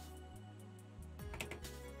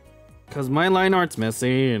 Cause my line art's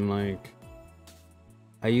messy and like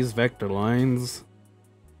I use vector lines.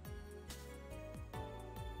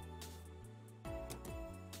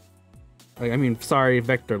 Like, I mean, sorry,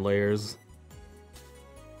 vector layers.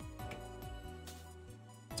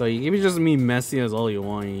 So you can just be messy as all you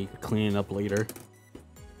want, you can clean it up later.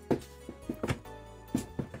 Let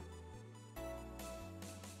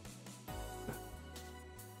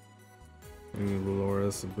me lower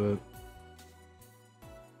this a bit.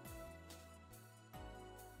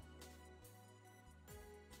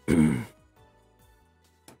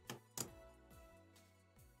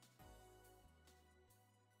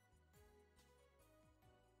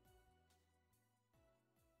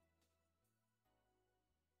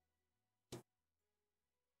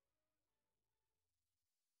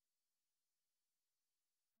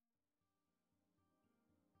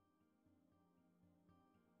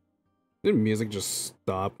 Did music just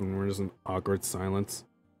stop and we're just in awkward silence?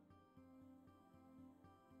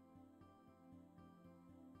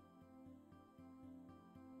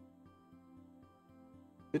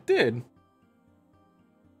 It did.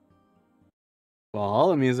 Well, all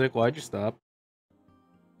the music, why'd you stop?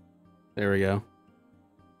 There we go.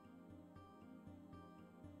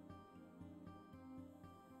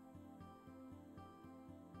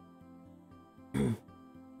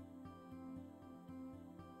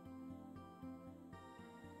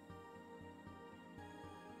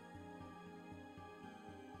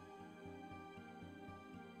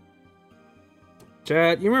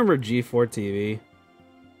 Chat, you remember G4 TV?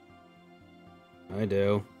 I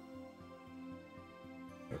do.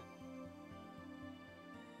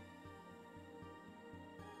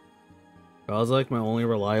 That was like my only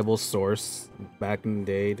reliable source back in the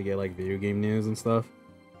day to get like video game news and stuff.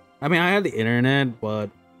 I mean, I had the internet, but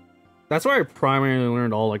that's where I primarily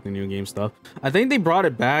learned all like the new game stuff. I think they brought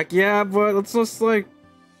it back, yeah, but it's just like,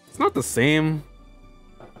 it's not the same.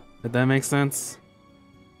 If that makes sense.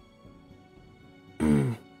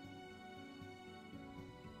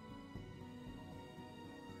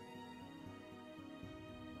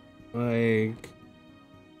 Like,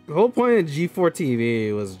 the whole point of G4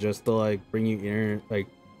 TV was just to like bring you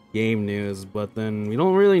game news, but then we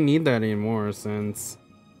don't really need that anymore since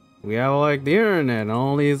we have like the internet and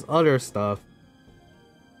all these other stuff.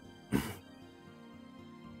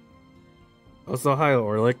 Also, hi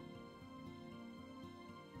Orlick.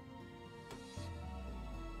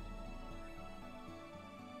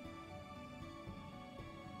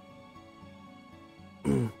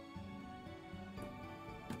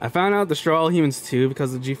 I found out Destroy All Humans 2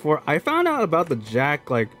 because of G4. I found out about the Jack,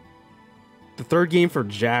 like, the third game for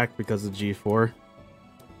Jack because of G4.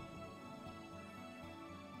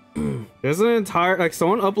 There's an entire, like,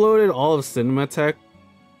 someone uploaded all of Cinematech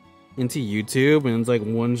into YouTube, and it's like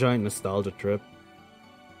one giant nostalgia trip.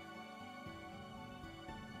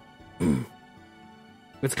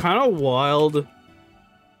 It's kind of wild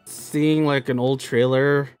seeing, like, an old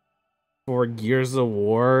trailer for Gears of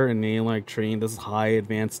War and they like train this high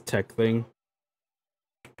advanced tech thing.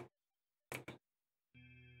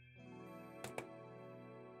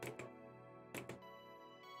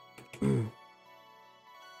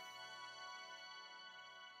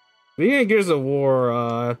 Speaking of Gears of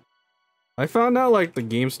War, I found out like the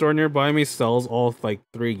game store nearby me sells all like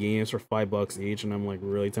 3 games for $5 each, and I'm like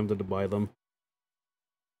really tempted to buy them.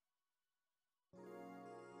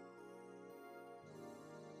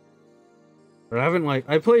 But I haven't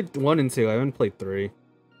I played 1 and 2, I haven't played 3.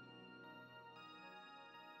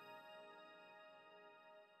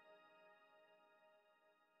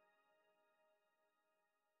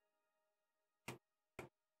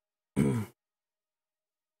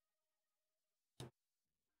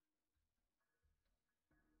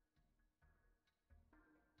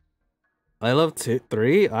 I love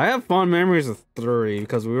 3. I have fond memories of 3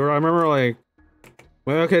 because I remember like,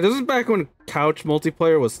 well, okay, this is back when couch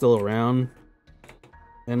multiplayer was still around.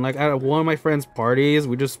 And like at one of my friends' parties,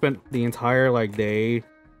 we just spent the entire like day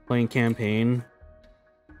playing campaign.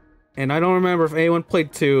 And I don't remember if anyone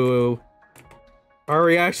played 2. Our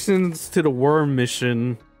reactions to the worm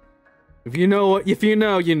mission. If you know,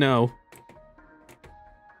 you know.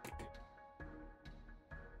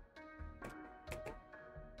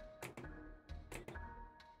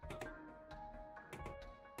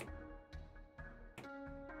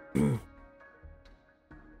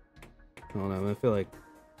 Hold on, I feel like...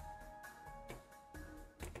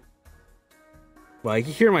 Well, I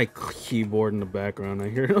can hear my keyboard in the background.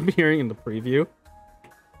 I'm hearing in the preview.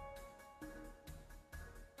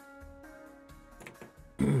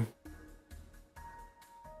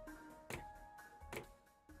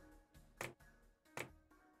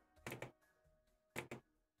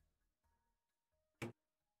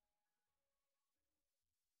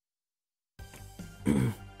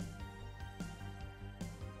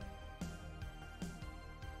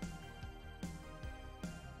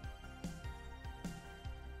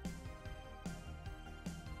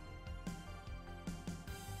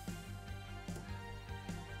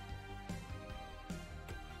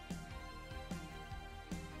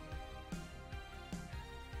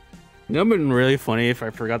 You know, it'd been really funny if I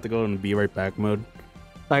forgot to go in be right back mode.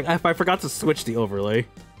 Like, if I forgot to switch the overlay.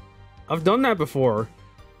 I've done that before.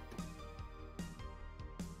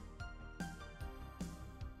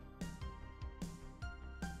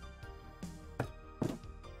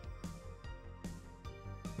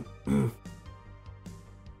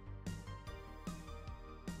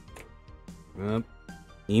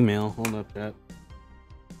 Email, hold up that.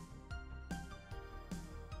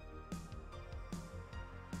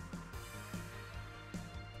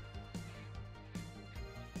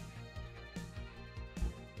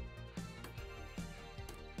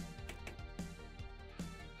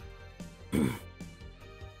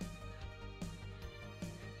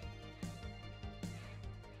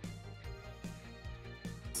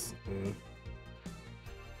 Yeah.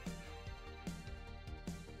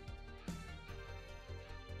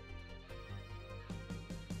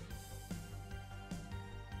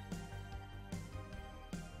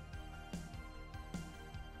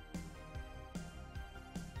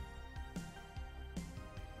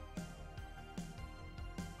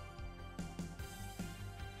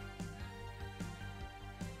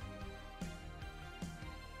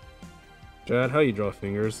 Chad, how you draw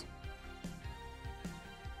fingers?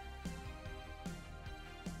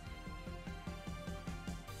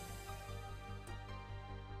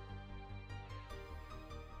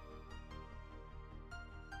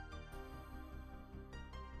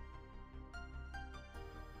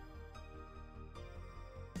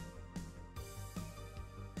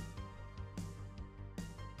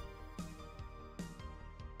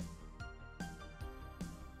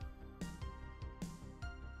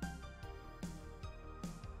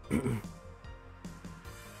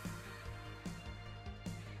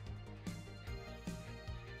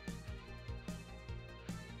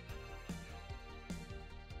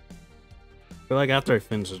 But like after I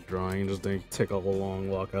finish this drawing, just take a long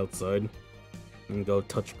walk outside and go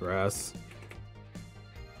touch grass.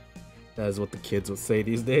 That is what the kids would say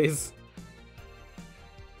these days.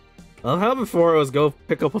 Well, how before it was go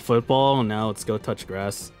pick up a football, and now it's go touch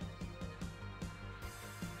grass.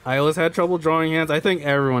 I always had trouble drawing hands. I think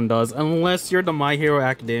everyone does, unless you're the My Hero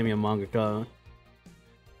Academia mangaka.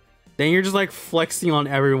 Then you're just like flexing on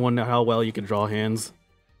everyone how well you can draw hands.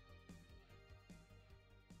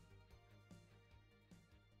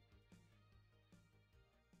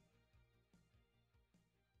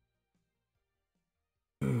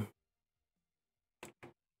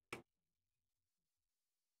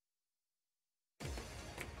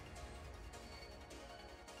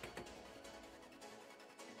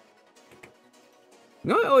 You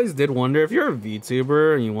know, I always did wonder if you're a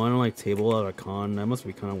VTuber and you want to like table at a con, that must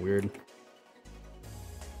be kind of weird.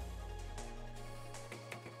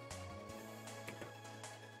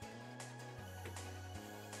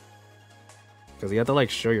 Because you have to like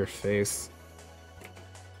show your face.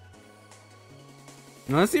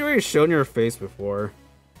 Unless you already shown your face before,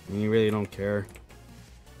 and you really don't care.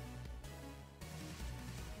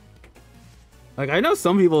 Like, I know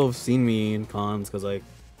some people have seen me in cons because like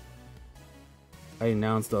I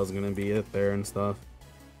announced I was gonna be it there and stuff.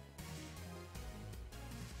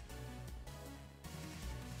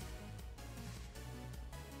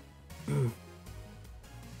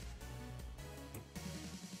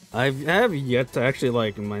 I have yet to actually,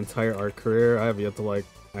 like, in my entire art career, I have yet to, like,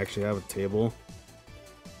 actually have a table.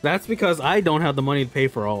 That's because I don't have the money to pay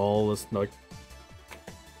for all this, like,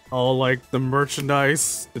 all, like, the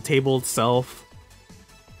merchandise, the table itself.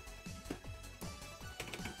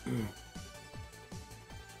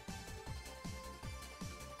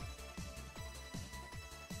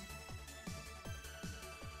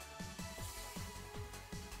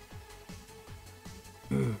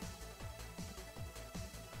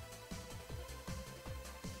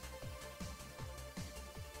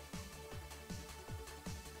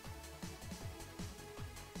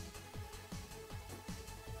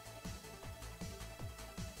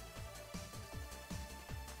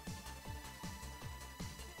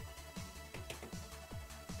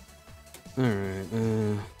 Alright,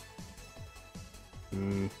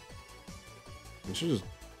 I should just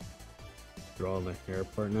draw the hair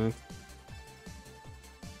part next.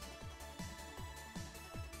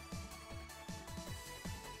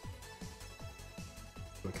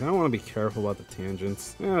 I kinda wanna be careful about the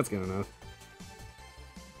tangents. Yeah, that's good enough.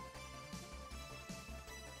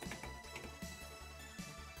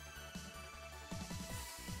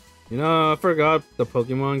 You know, I forgot the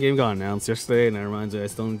Pokemon game got announced yesterday, and that reminds me I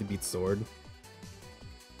still need to beat Sword.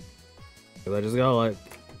 Because I just got, like,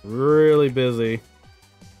 really busy.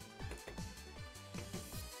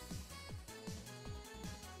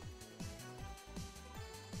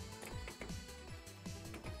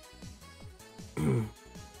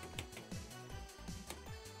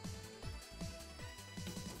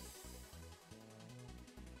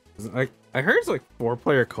 I heard it's like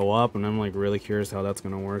 4-player co-op, and I'm like really curious how that's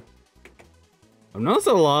gonna work. I've noticed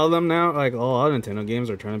a lot of them now, like a lot of Nintendo games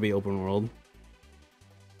are trying to be open world.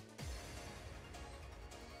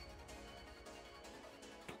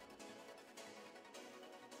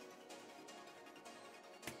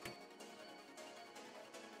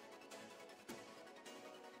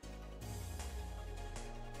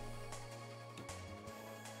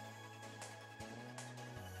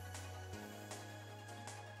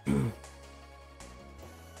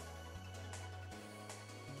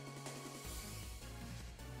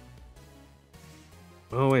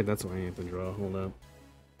 Oh wait, that's what I need to draw. Hold up.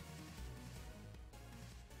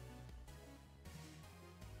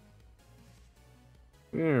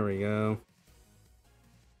 There we go.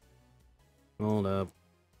 Hold up.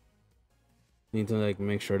 Need to like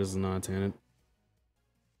make sure this is not a tenant.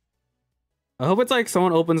 I hope it's like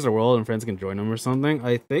someone opens the world and friends can join them or something.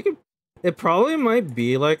 I think it probably might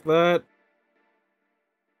be like that.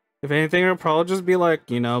 If anything, it'll probably just be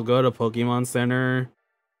like, you know, go to Pokemon Center,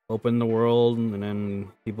 open the world, and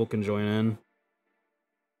then people can join in.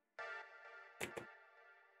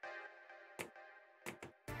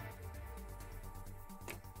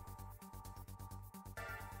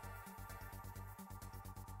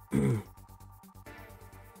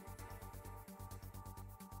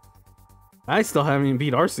 I still haven't even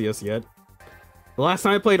beat Arceus yet. The last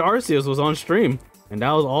time I played Arceus was on stream, and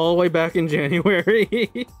that was all the way back in January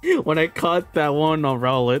when I caught that one on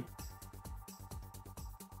Rowlet.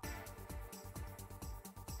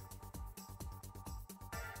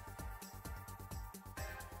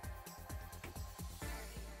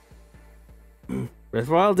 Breath of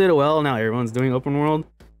the Wild did it well, now everyone's doing open world.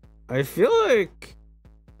 I feel like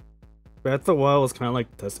Breath of the Wild was kind of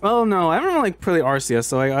like test. Oh no, I don't like play Arceus,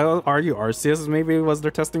 so I'll argue Arceus maybe was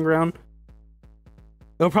their testing ground.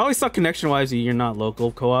 It'll probably suck connection-wise. You're not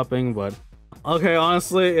local co-oping, but okay.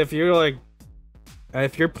 Honestly, if you're like,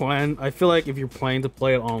 if you're playing, I feel like if you're planning to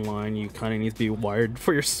play it online, you kind of need to be wired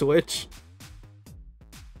for your Switch.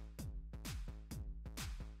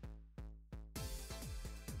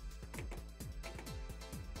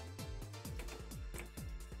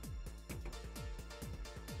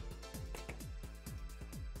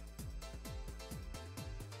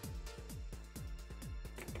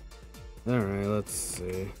 Alright, let's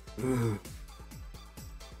see.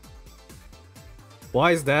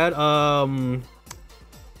 Why is that?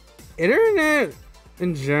 Internet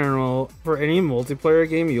in general, for any multiplayer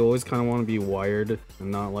game, you always kind of want to be wired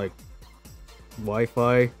and not like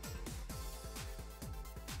Wi-Fi.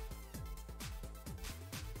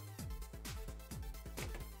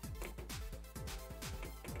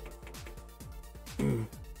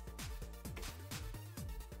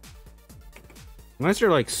 Unless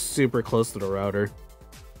you're like super close to the router.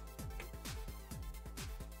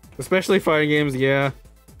 Especially fighting games, yeah.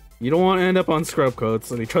 You don't want to end up on scrub codes,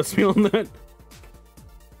 so trust me on that.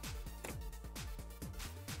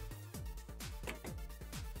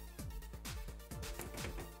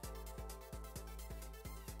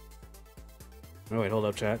 Oh wait, hold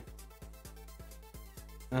up, chat.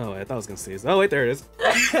 Oh, I thought I was gonna sneeze. Oh wait, there it is.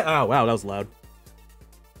 Oh wow, that was loud.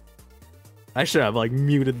 I should have like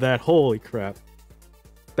muted that. Holy crap.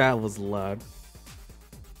 That was loud.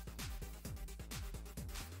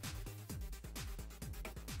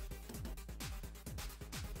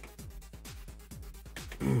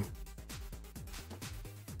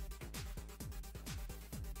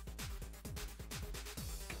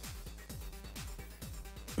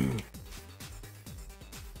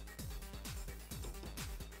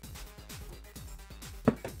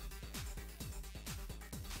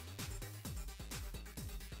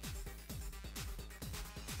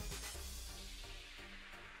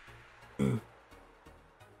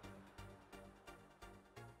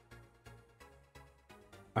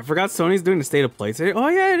 I forgot Sony's doing the state of play today. Oh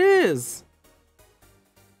yeah, it is.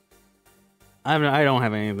 I don't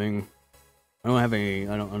have anything. I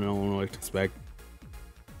don't know what to expect.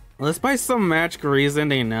 Unless by some magic reason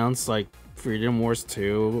they announce like Freedom Wars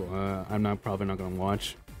 2, I'm probably not gonna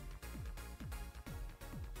watch.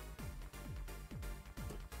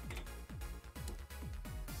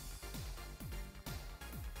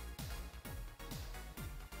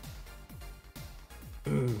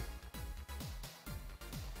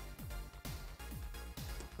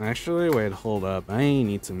 Actually, wait, hold up. I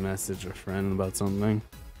need to message a friend about something.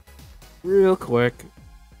 Real quick.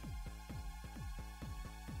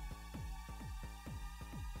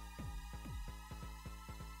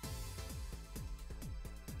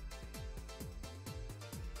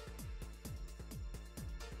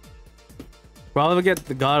 Probably get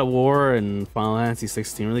the God of War and Final Fantasy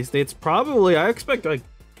 16 release dates. Probably, I expect like,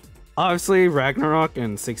 obviously Ragnarok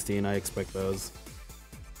and 16, I expect those.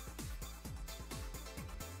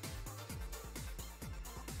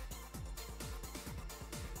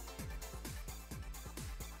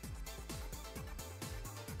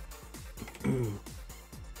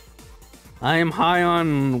 I am high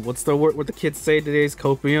on what's the word? What the kids say today's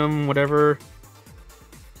copium, whatever.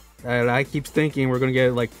 And I keep thinking we're gonna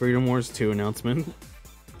get like Freedom Wars 2 announcement.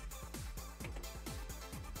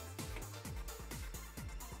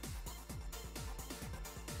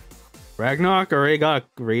 Ragnarok already got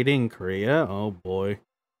rating in Korea. Oh boy.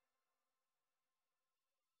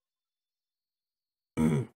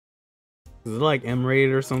 Is it like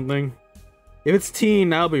M-rated or something? If it's teen,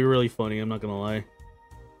 that'll be really funny. I'm not gonna lie.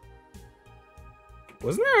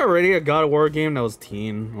 Wasn't there already a God of War game that was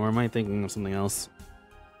teen? Or am I thinking of something else?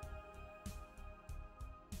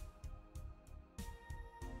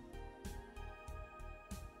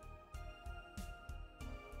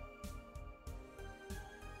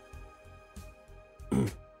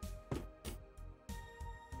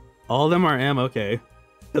 All of them are M, okay.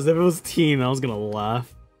 Because if it was teen, I was gonna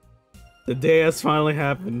laugh. The day has finally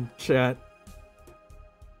happened, chat.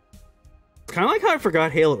 It's kind of like how I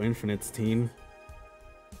forgot Halo Infinite's teen.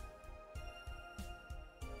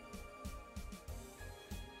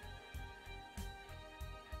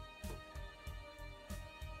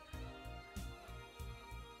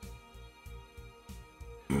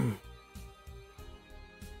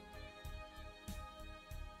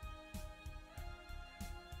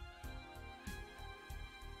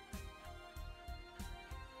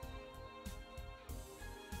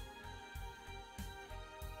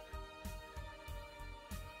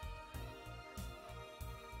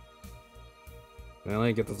 Can I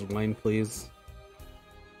like get this wine, please?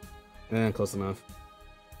 Close enough.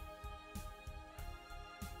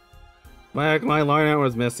 My line out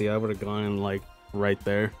was messy. I would have gone in like right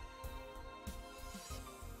there.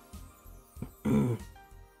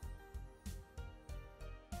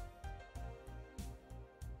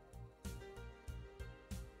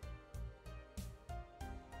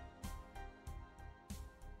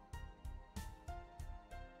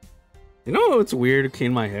 You know what's weird? It came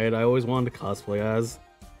in my head. I always wanted to cosplay as.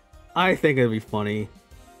 I think it'd be funny,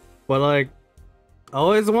 but like, I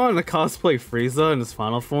always wanted to cosplay Frieza in his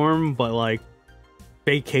final form, but like,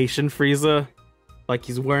 vacation Frieza, like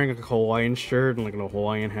he's wearing a Hawaiian shirt and like a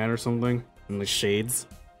Hawaiian hat or something, and the shades.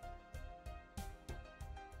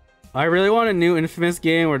 I really want a new Infamous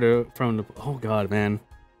game or oh god, man,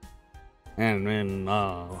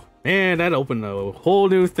 oh man, that opened a whole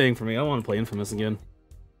new thing for me. I want to play Infamous again.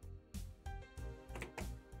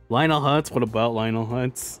 Lionel Hutz? What about Lionel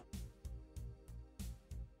Hutz?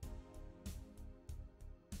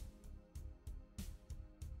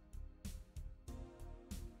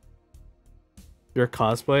 Your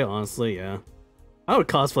cosplay? Honestly, yeah. I would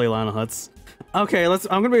cosplay Lionel Hutz. Okay, I'm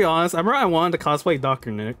gonna be honest. I remember I wanted to cosplay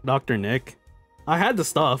Dr. Nick. I had the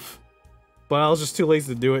stuff, but I was just too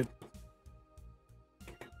lazy to do it.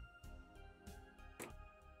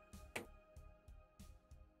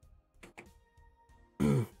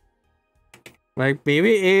 Like,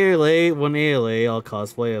 maybe ALA, one ALA, I'll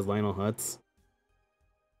cosplay as Lionel Hutz.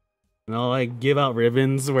 And I'll, like, give out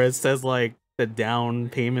ribbons where it says, like, the down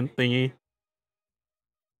payment thingy.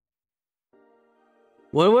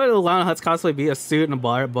 What would a Lionel Hutz cosplay be? A suit and a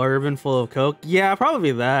bar ribbon full of coke? Yeah,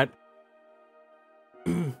 probably that.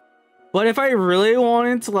 But if I really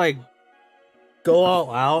wanted to, like, go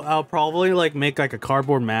all out, I'll probably, like, make, like, a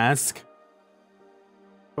cardboard mask.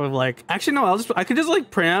 Or like, actually no, I could just like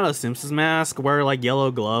print out a Simpsons mask, wear like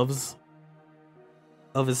yellow gloves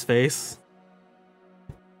of his face.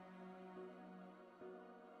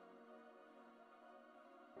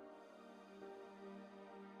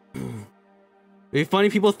 It'd be funny,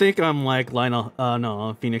 people think I'm like Lionel,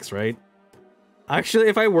 no, Phoenix Wright. Actually,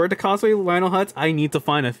 if I were to cosplay Lionel Hutz, I need to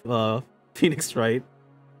find a Phoenix Wright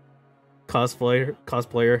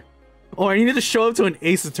cosplayer. Oh, I need to show up to an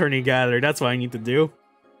Ace Attorney gathering, that's what I need to do.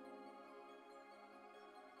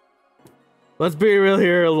 Let's be real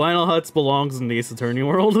here, Lionel Hutz belongs in the Ace Attorney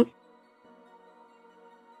world. You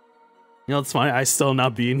know, it's fine, I still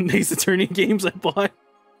not beaten Ace Attorney games I bought.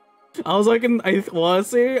 I was like I wanna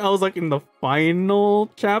say, I was like in the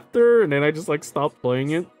final chapter, and then I just like stopped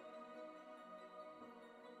playing it.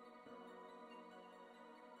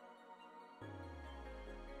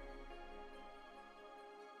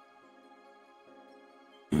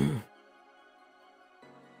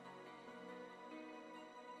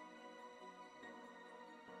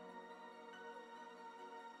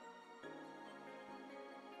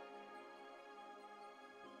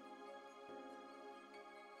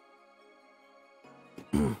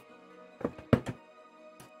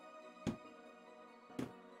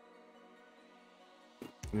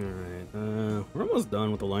 Alright, we're almost done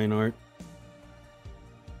with the line art.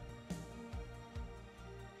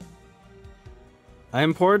 I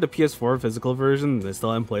imported the PS4 physical version, I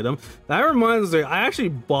still haven't played them. That reminds me, I actually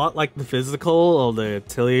bought like the physical of the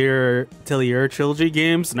Atelier trilogy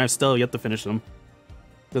games, and I've still yet to finish them.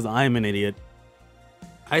 Because I'm an idiot.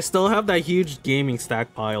 I still have that huge gaming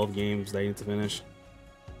stack pile of games that I need to finish.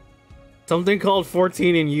 Something called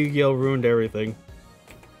 14 and Yu-Gi-Oh! Ruined everything.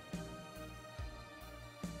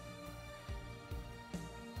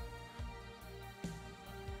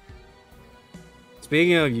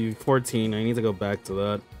 Speaking of U14, I need to go back to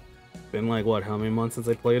that. Been like, what, how many months since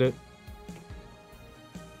I played it?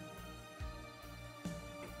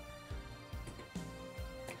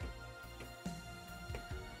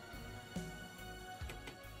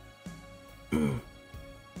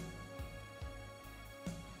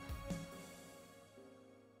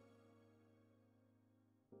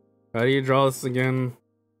 How do you draw this again?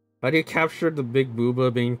 How do you capture the big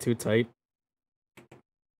booba being too tight?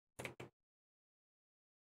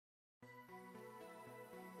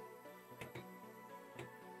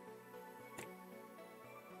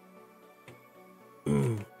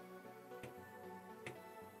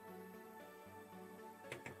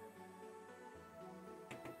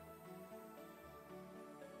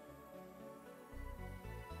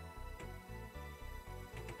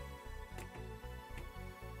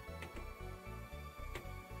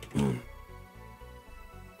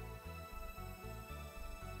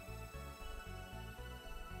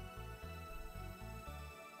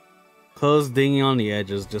 Close dinging on the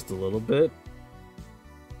edges just a little bit.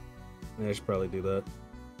 Yeah, I should probably do that.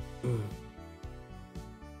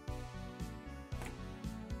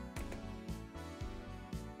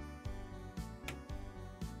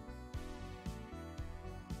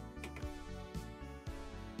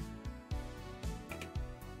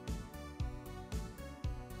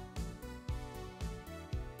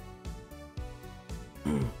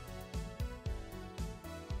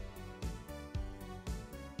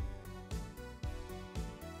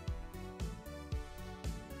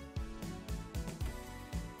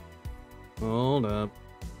 Hold up.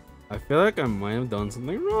 I feel like I might have done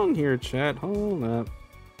something wrong here, chat. Hold up.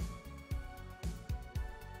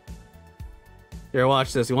 Here,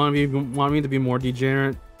 watch this. You want me to be more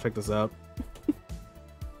degenerate? Check this out.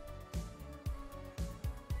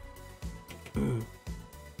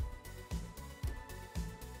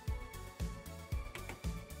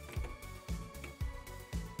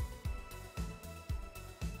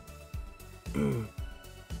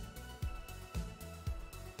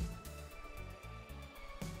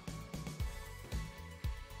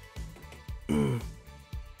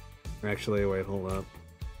 Actually, wait, hold up.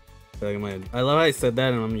 I love how I said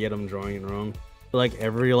that and yet I'm drawing it wrong. But like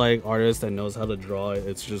every like artist that knows how to draw it,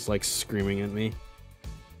 it's just like screaming at me.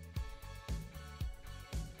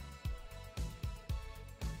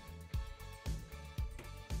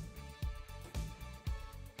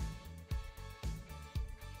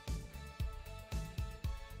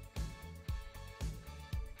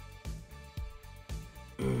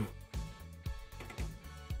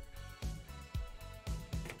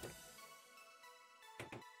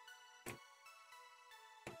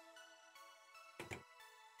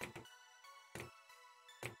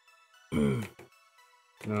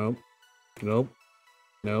 Nope. Nope.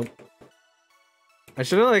 Nope. I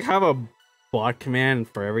should like have a bot command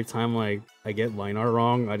for every time like I get line art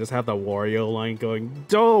wrong. I just have the Wario line going,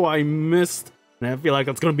 "Oh, I missed," and I feel like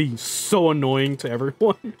that's gonna be so annoying to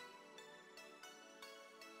everyone.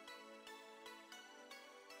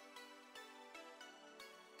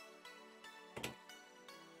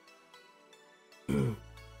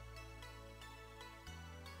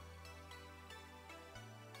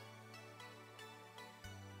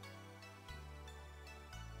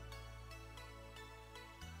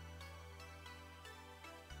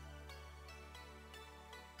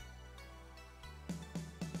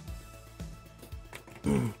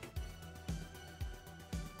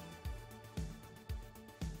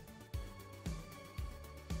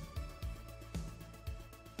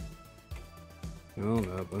 Hold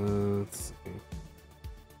up, let's see.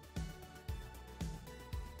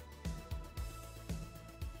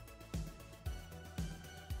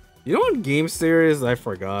 You know what game series I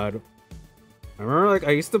forgot? I remember like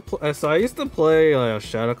I used to play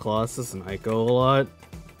Shadow Colossus and Ico a lot.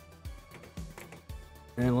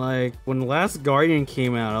 And like when Last Guardian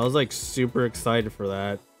came out, I was like super excited for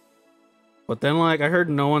that. But then like I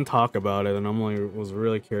heard no one talk about it and I'm like was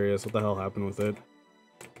really curious what the hell happened with it.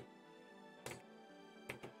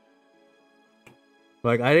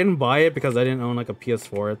 Like, I didn't buy it because I didn't own, like, a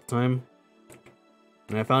PS4 at the time.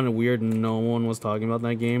 And I found it weird no one was talking about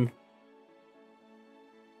that game.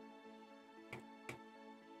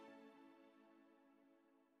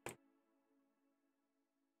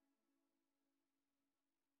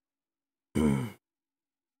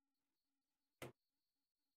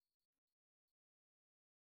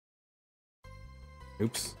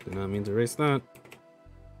 Oops, did not mean to erase that.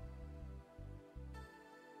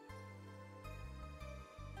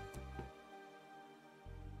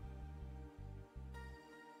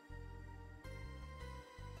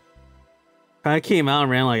 Kinda came out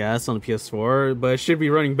and ran like ass on the PS4, but it should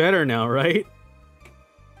be running better now, right?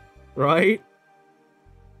 Right?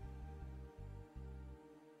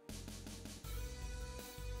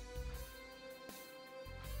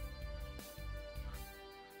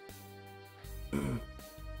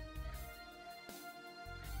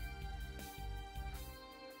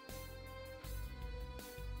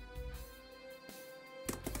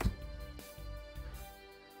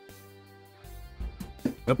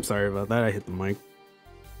 Oops, sorry about that. I hit the mic.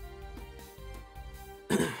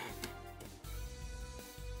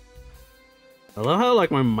 I love how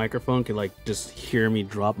like my microphone could like just hear me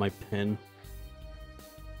drop my pen.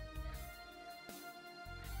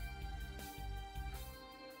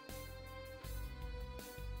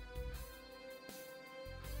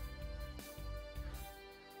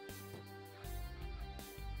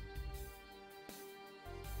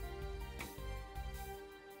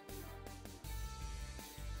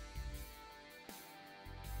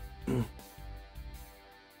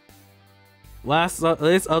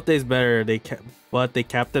 This update's better. But they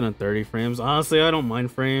kept it in 30 frames. Honestly, I don't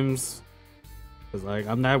mind frames, cause like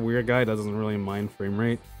I'm that weird guy that doesn't really mind frame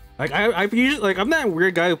rate. Like I usually like I'm that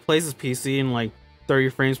weird guy who plays his PC in like 30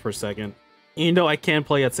 frames per second, even though I can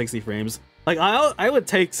play at 60 frames. Like I would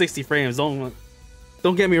take 60 frames. Don't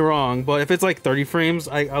get me wrong, but if it's like 30 frames,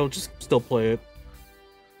 I'll just still play it.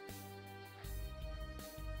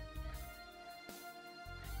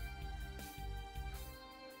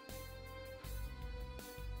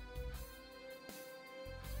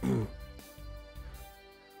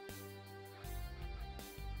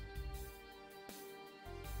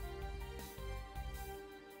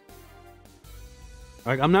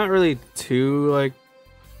 Like I'm not really too like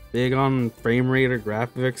big on frame rate or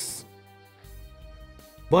graphics,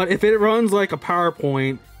 but if it runs like a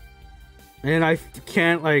PowerPoint and I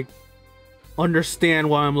can't like understand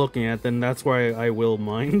what I'm looking at, then that's why I will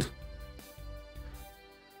mind.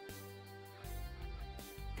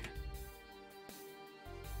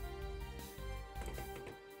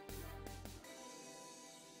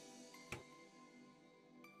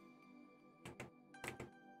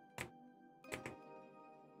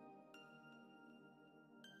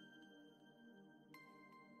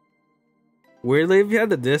 Weirdly, if you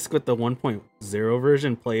had the disc with the 1.0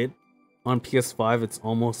 version played on PS5, it's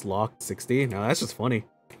almost locked 60. Now that's just funny.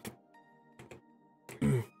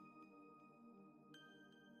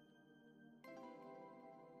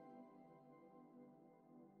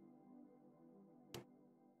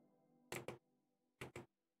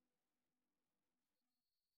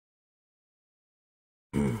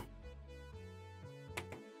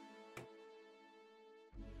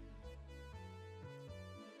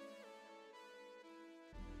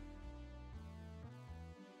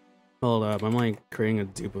 Hold up, I'm like creating a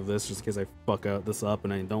dupe of this just in case I fuck out this up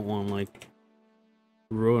and I don't want to like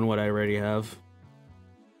ruin what I already have.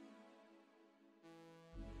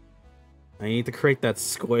 I need to create that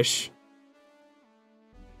squish.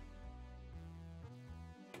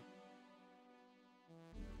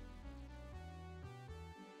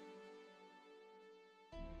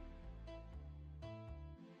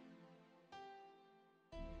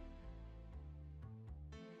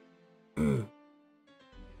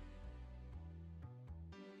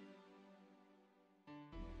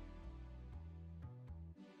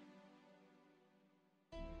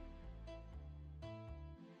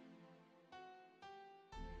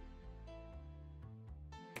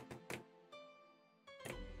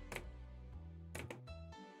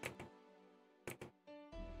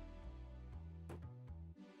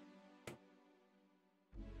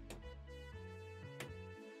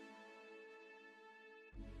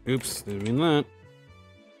 Oops, didn't mean that.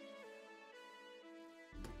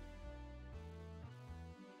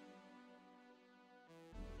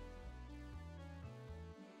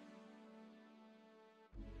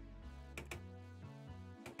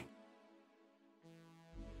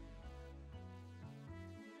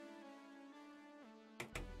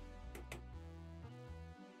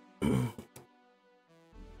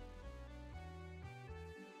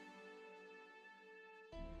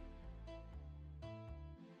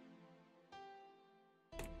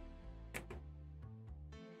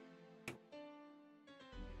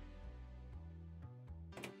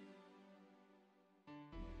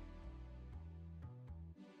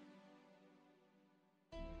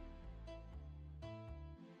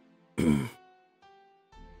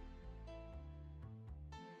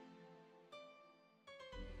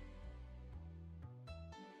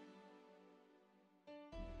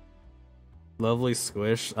 Lovely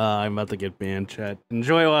squish. I'm about to get banned, chat.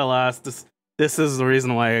 Enjoy while it lasts. This is the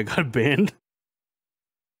reason why I got banned.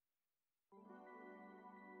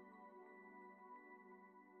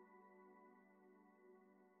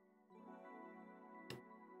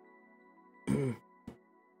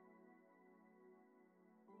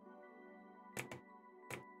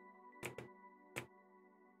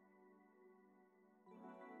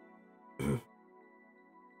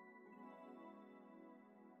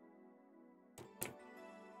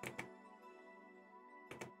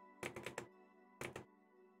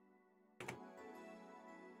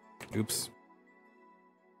 Oops.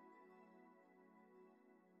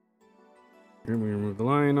 Can we remove the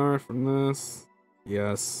lion art from this?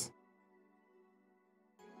 Yes.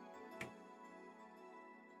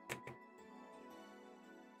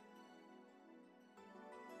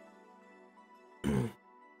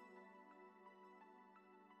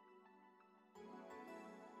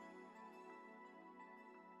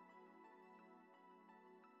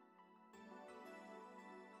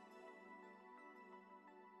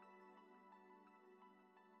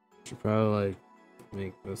 Should probably like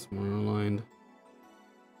make this more aligned.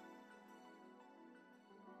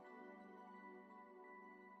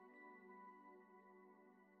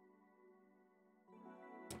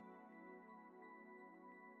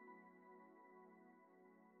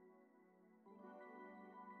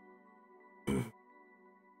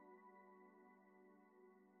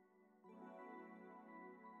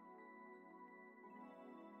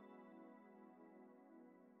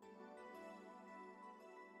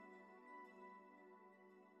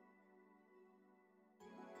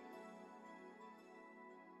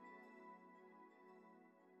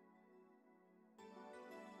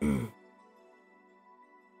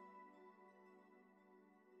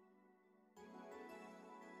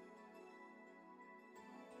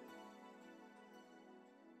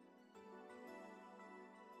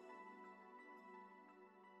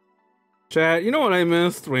 Chat, you know what I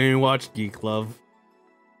missed when you watched Geek Love?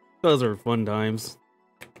 Those are fun times.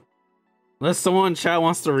 Unless someone in chat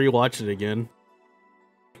wants to rewatch it again.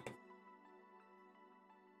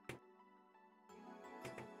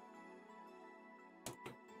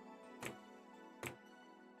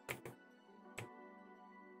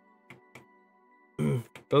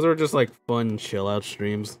 Those are just like fun chill out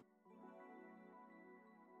streams.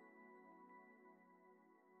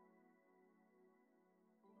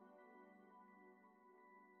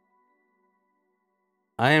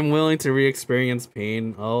 I am willing to re-experience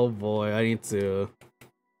pain. Oh boy, I need to.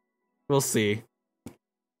 We'll see.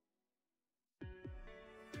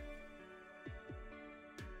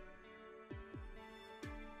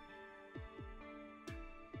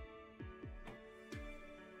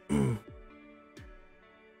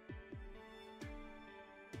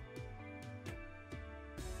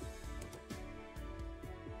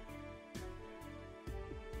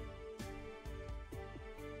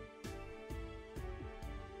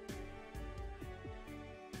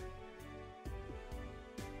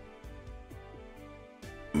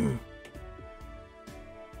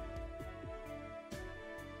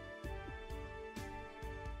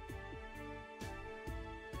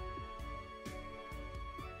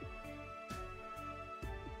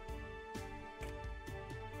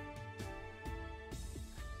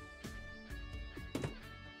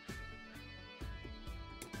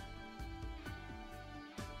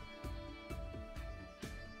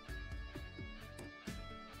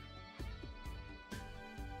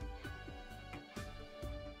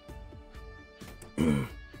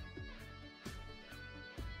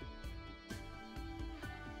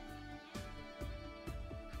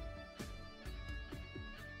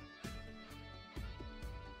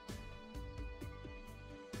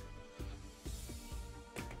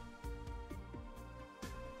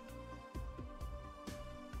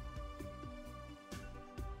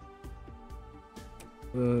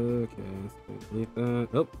 Okay, let's delete that.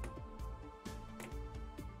 Oh.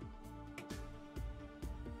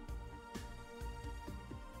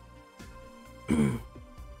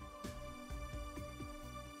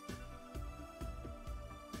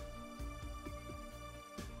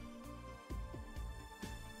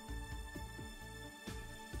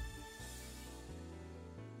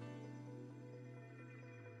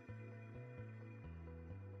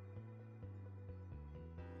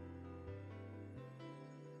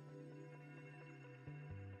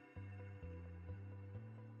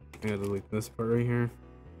 I gotta delete this part right here.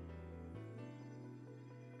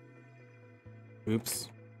 Oops.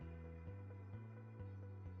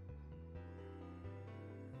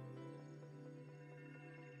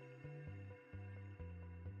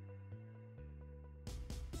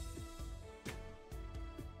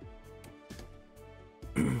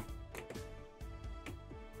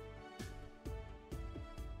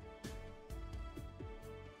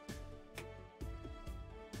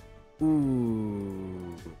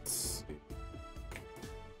 Ooh, let's see.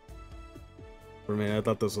 For me, I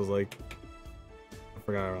thought this was like,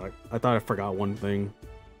 I thought I forgot one thing.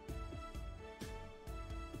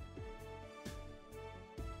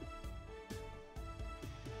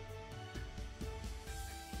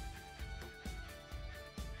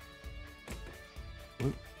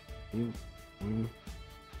 What?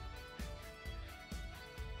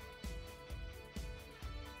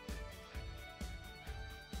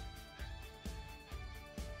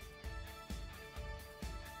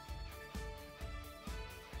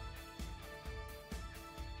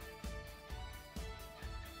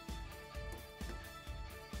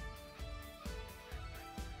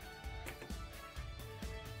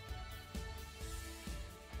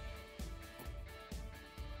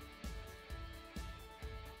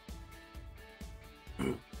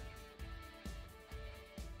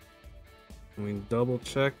 Can we double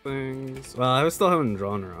check things? Well, I still haven't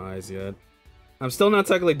drawn her eyes yet. I'm still not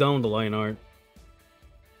technically done with the line art.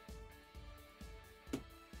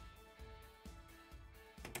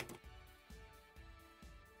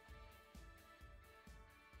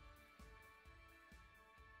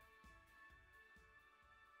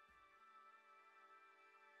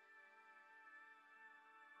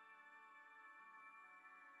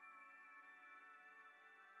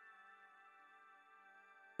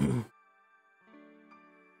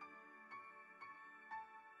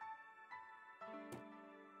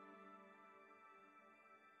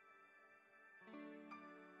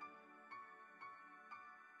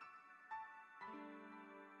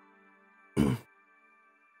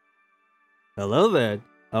 Hello there.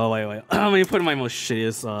 Oh wait. Let me put in my most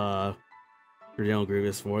shittiest General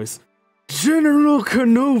Grievous voice. General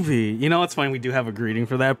Kenobi. You know, it's fine. We do have a greeting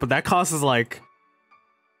for that, but that costs us like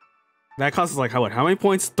how many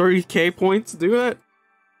points? 30k points to do that?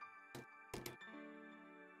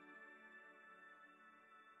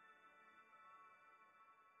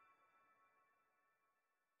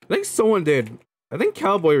 I think someone did. I think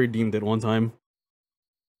Cowboy redeemed it one time.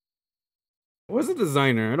 What was the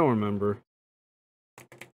designer? I don't remember.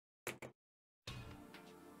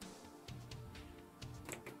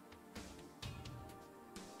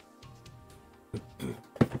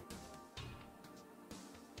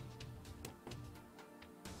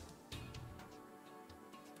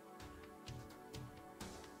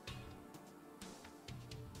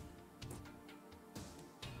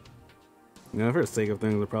 Yeah, for the sake of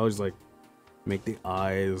things, I'll probably just like make the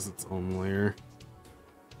eyes its own layer.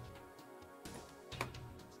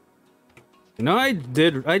 You know, I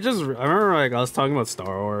remember like I was talking about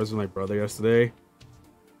Star Wars with my brother yesterday.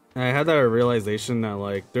 And I had that realization that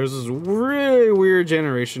like there's this really weird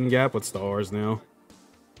generation gap with Star Wars now.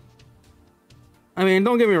 I mean,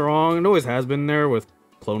 don't get me wrong, it always has been there with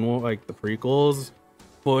Clone Wars, like the prequels,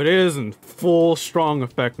 but it is in full strong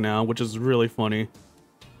effect now, which is really funny.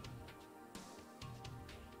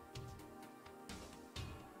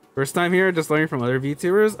 First time here, just learning from other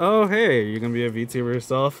VTubers? Oh, hey, you gonna be a VTuber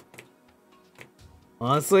yourself?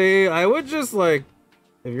 Honestly, I would just like,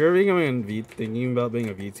 if you're becoming thinking about being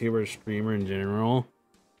a VTuber streamer in general,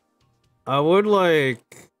 I would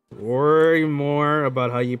like worry more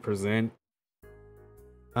about how you present.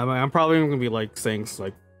 I mean, I'm probably gonna be like saying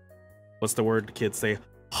like, what's the word kids say?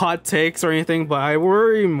 Hot takes or anything, but I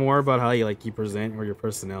worry more about how you present or your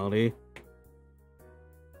personality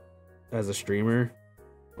as a streamer.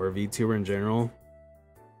 Or a VTuber in general.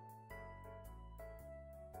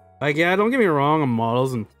 Like, yeah, don't get me wrong, a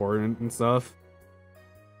model's important and stuff.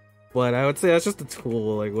 But I would say that's just a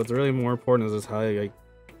tool. Like, what's really more important is just how you, like,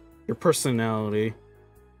 your personality.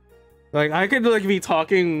 Like, I could, like, be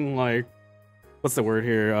talking, like, what's the word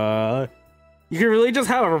here? You could really just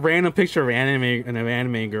have a random picture of an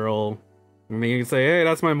anime girl. And then you can say, hey,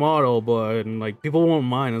 that's my model, but, and, like, people won't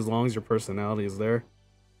mind as long as your personality is there.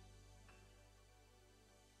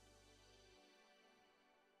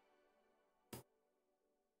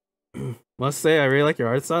 Must say, I really like your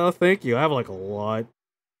art style. Thank you. I have like a lot.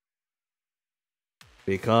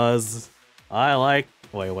 Because I like.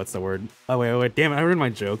 Wait, what's the word? Oh, wait. Damn it. I ruined my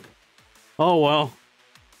joke. Oh, well.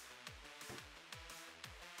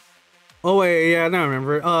 Oh, wait. Yeah, now I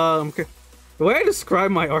remember. Okay. The way I describe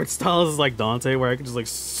my art style is like Dante, where I can just like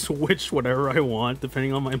switch whatever I want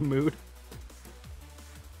depending on my mood.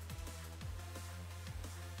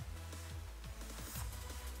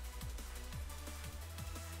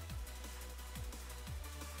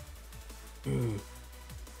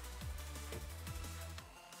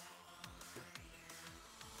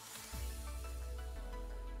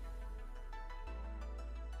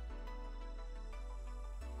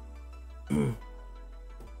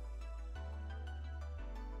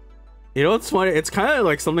 You know what's funny? It's kind of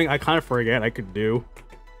like something I kind of forget I could do.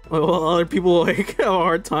 Well, other people like have a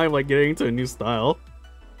hard time like getting into a new style.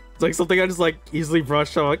 It's like something I just like easily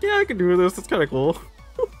brush off. Like, yeah, I can do this. It's kind of cool.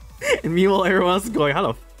 And meanwhile, everyone else is going,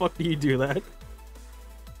 how the fuck do you do that?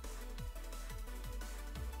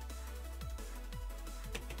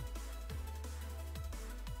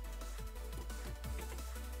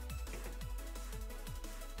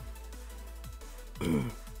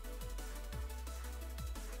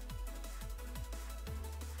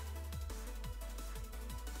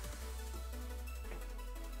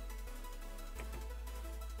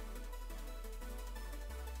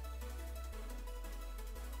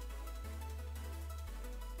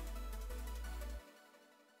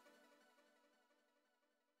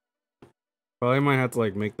 Probably might have to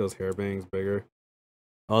like make those hair bangs bigger.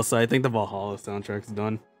 Also, I think the Valhalla soundtrack's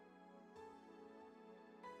done.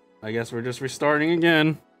 I guess we're just restarting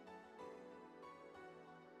again.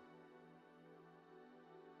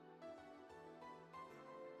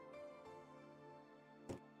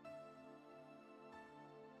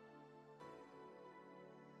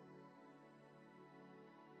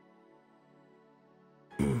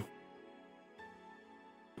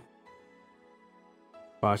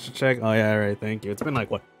 Posture check. Oh yeah, right. Thank you. It's been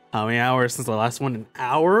like what? How many hours since the last one? An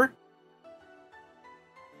hour?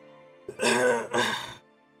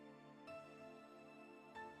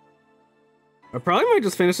 I probably might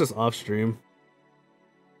just finish this off stream.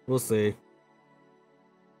 We'll see.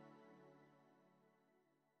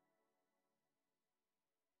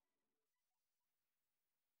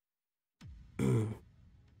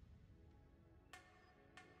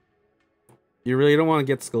 You really don't want to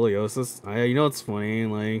get scoliosis? You know it's funny,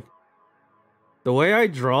 like the way I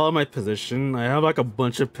draw my position, I have like a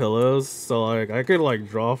bunch of pillows, so like I could like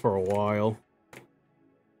draw for a while.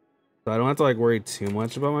 So I don't have to like worry too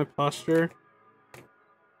much about my posture.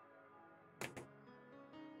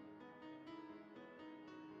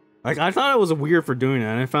 Like I thought it was weird for doing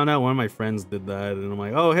that, and I found out one of my friends did that, and I'm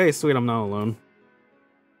like, oh hey, sweet, I'm not alone.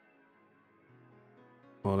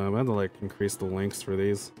 Hold on, I'm gonna have to like increase the links for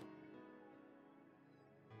these.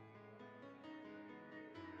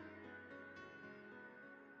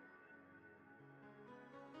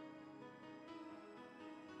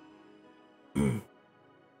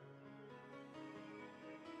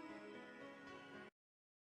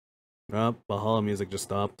 Oh, Valhalla music just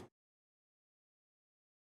stopped.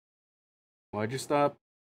 Why'd you stop?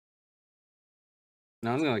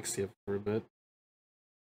 Now I'm gonna like see it for a bit.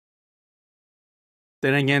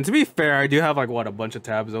 Then again, to be fair, I do have like what, a bunch of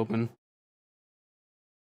tabs open.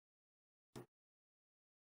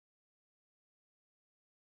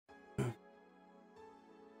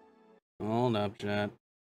 Hold up, chat.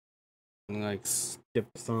 I'm gonna like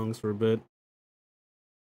skip the songs for a bit.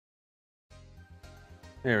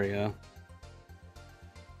 There we go.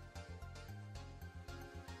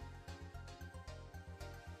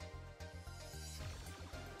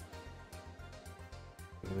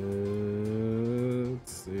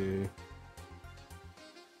 Let's see.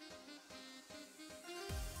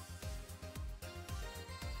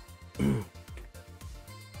 I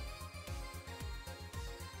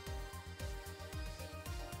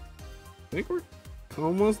think we're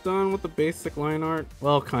almost done with the basic line art.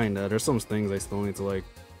 Well, kinda. There's some things I still need to like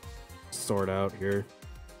sort out here.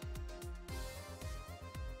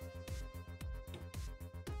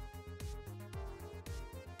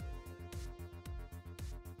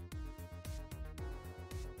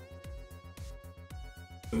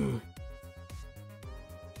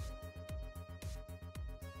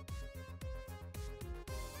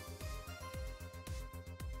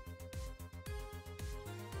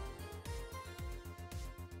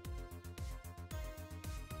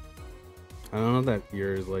 I don't know if that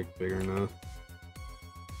ear is like big enough.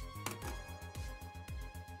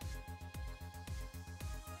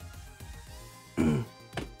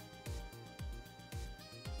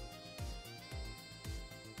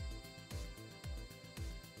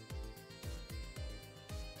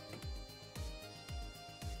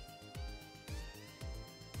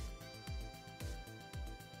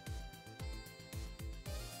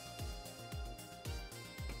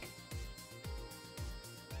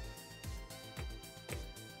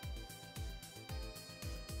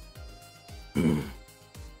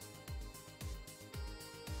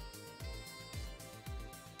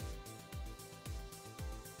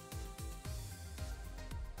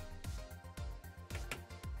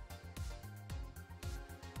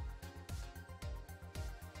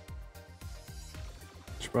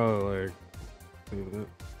 Should probably like.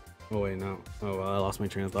 Oh wait, no. Oh well, I lost my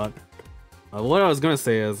train of thought. What I was gonna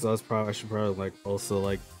say is I should probably like also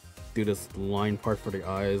like do this line part for the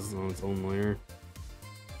eyes on its own layer.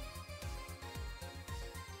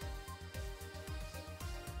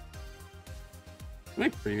 My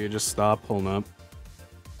preview just stop. Hold up.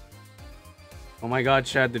 Oh my god,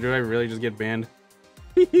 chat, did I really just get banned?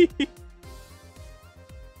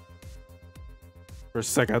 For a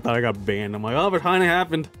second, I thought I got banned. I'm like, oh, but finally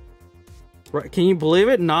happened. Right, can you believe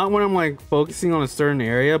it? Not when I'm like focusing on a certain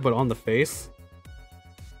area, but on the face.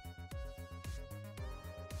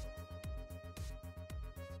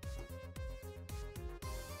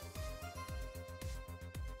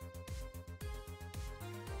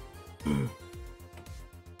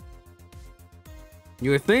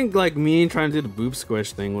 You would think like me trying to do the boob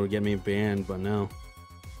squish thing would get me banned, but no.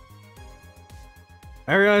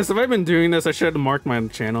 I realized if I've been doing this, I should have marked my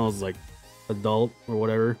channel as like adult or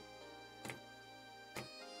whatever.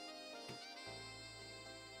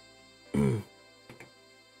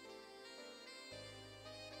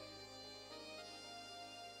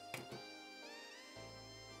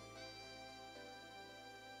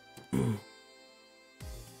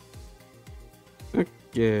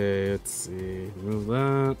 Okay, let's see. Remove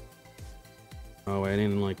that. Oh wait, I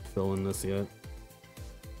didn't like fill in this yet.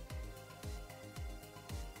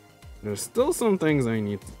 There's still some things I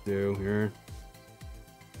need to do here.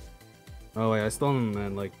 Oh wait, I still haven't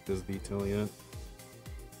had like this detail yet.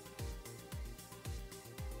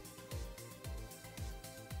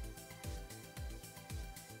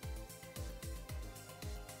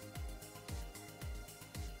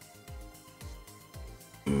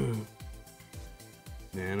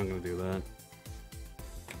 Nah, I'm not gonna do that.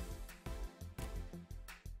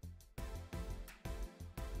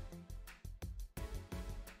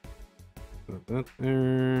 Put that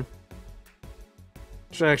there.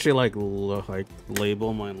 Should actually like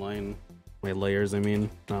label my layers. I mean,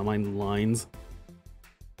 not my lines.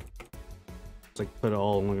 Just like put it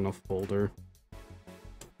all in a folder.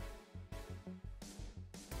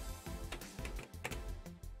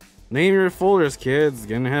 Name your folders, kids.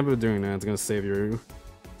 Get in the habit of doing that. It's gonna save you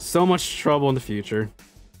so much trouble in the future.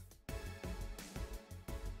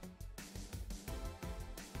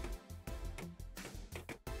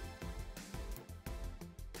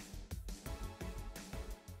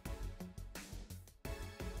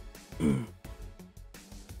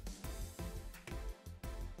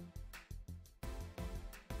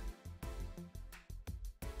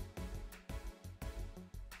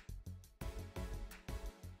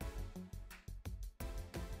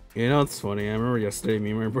 You know, it's funny. I remember yesterday,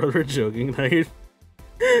 me and my brother were joking that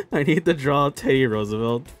I need to draw Teddy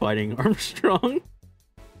Roosevelt fighting Armstrong.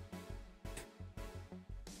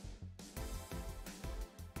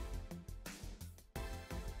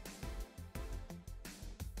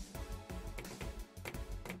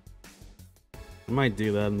 I might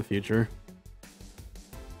do that in the future.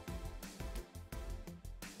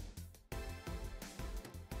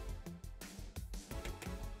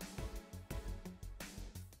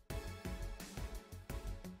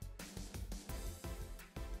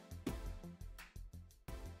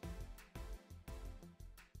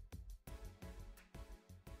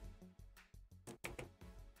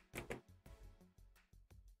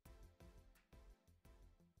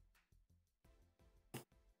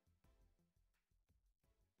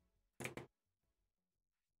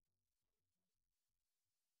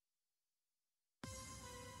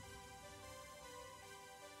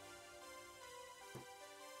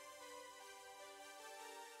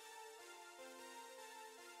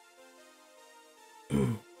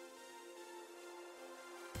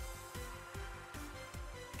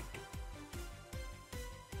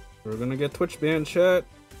 We're gonna get Twitch banned, chat.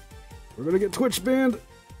 We're gonna get Twitch banned.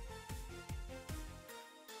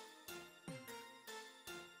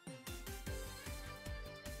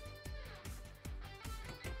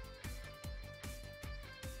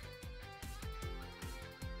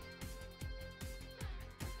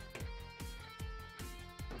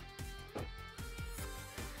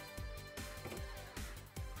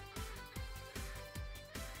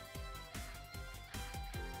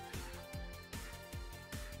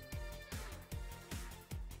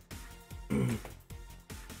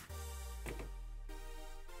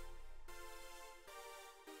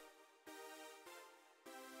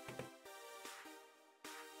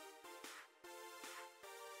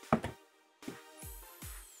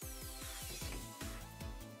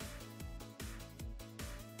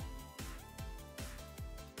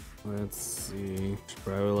 Let's see. Should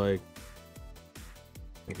probably like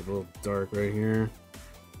make it a little dark right here.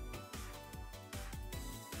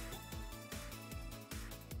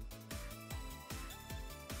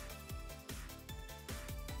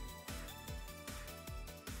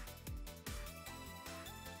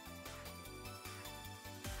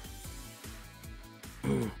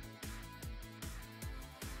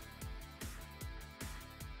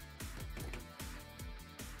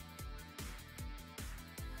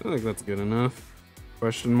 I think that's good enough.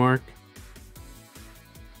 Question mark.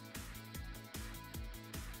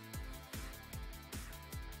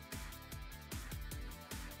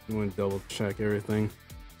 I'm gonna double check everything.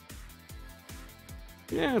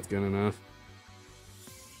 Yeah, it's good enough.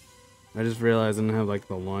 I just realized I didn't have like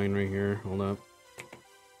the line right here. Hold up.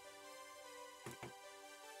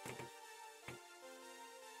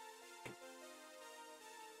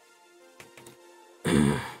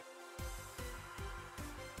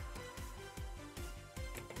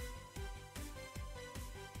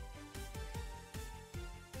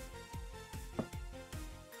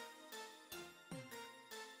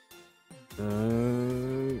 I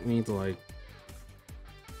need to like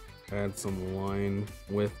add some line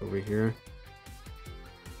width over here.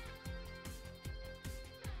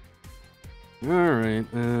 Alright,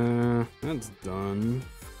 that's done.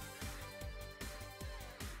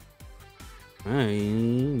 I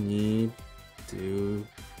need to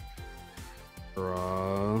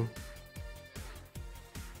draw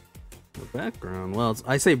the background. Well,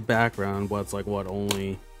 I say background, but it's like what,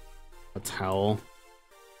 only a towel.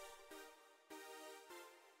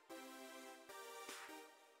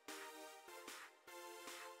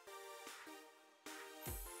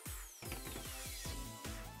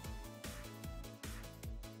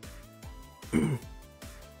 Should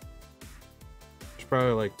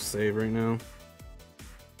probably like save right now,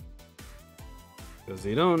 because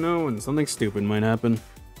you don't know when something stupid might happen.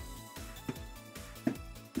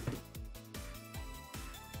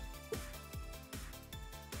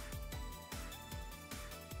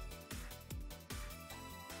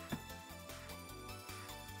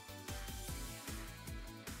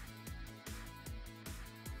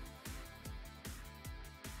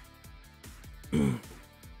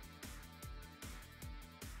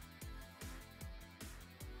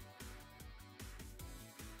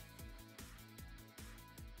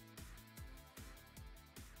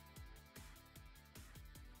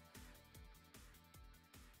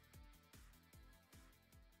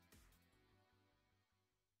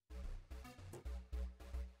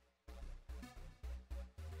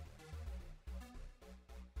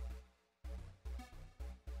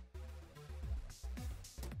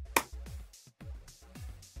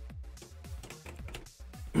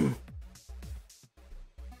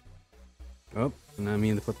 Oh, and I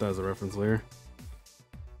mean to put that as a reference layer.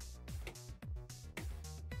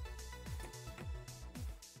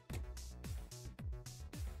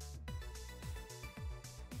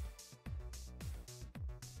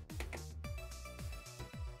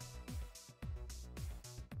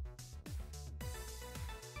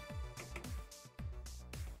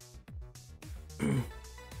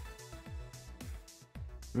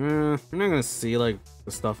 You're not gonna see like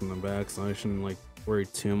the stuff in the back, so I shouldn't like worry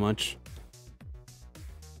too much.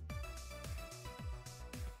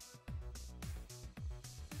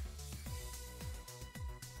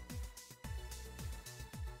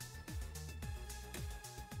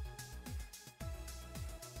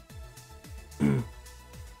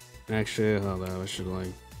 Actually, hold on, I should like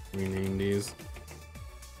rename these.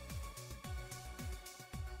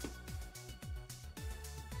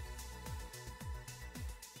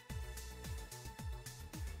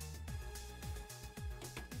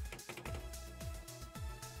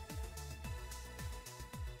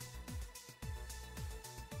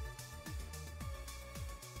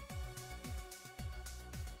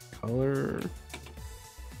 Color.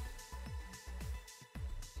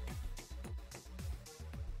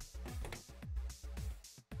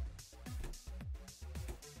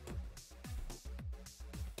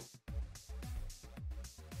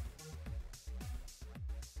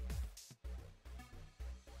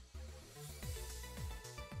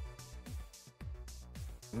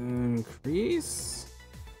 Increase.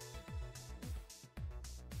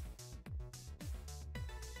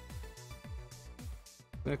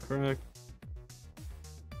 Is that correct?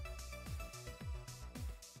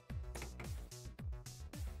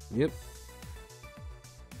 Yep.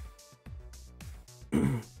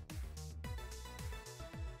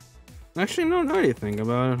 Actually, no, now you think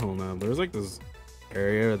about it, hold on. There's like this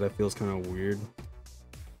area that feels kind of weird.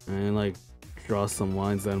 And like draw some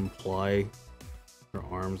lines that imply her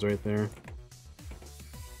arms right there.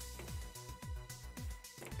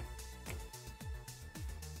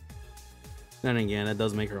 Then again, it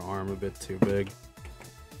does make her arm a bit too big.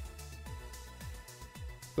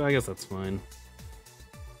 So I guess that's fine.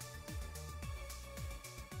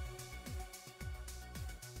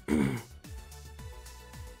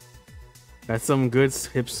 That's some good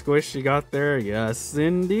hip squish you got there. Yes,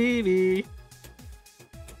 indeedy.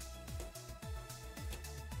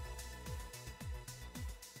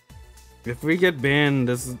 If we get banned,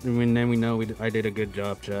 then we know I did a good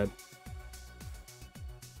job, chat.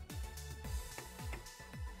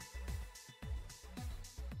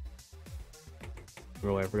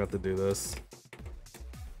 Oh, I forgot to do this.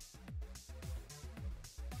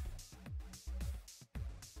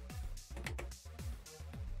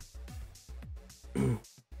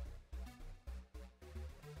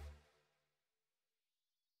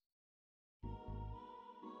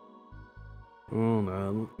 Hold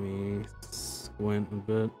on, let me squint a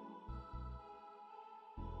bit.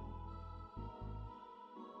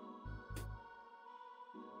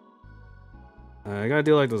 I gotta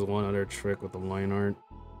do like this one other trick with the line art.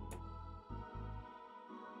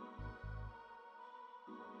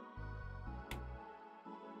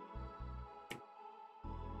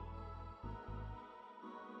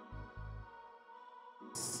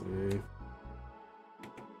 Let's see.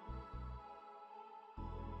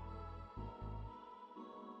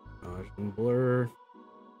 Gaussian blur.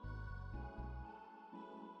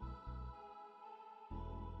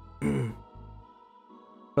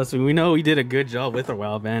 Plus, we know we did a good job with our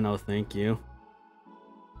WoW ban. Oh, thank you.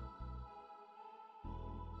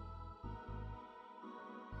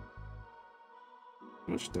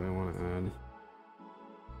 How much do I want to add?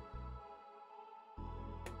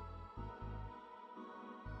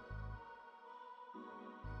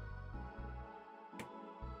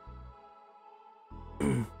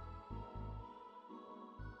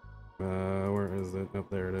 Where is it? Oh,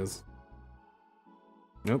 there it is.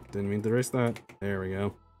 Nope, didn't mean to erase that. There we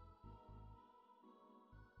go.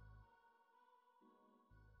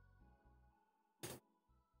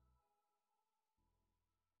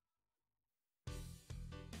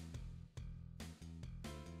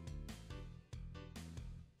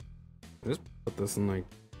 I just put this in like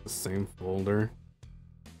the same folder.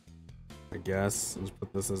 I guess. I'll just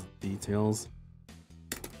put this as details.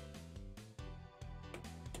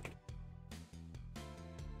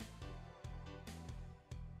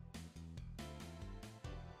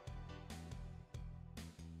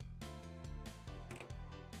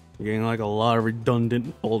 You're getting like a lot of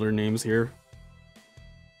redundant folder names here.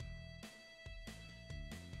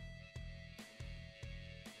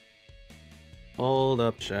 Hold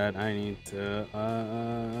up, chat. I need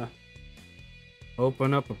to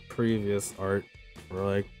open up a previous art for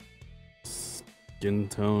like skin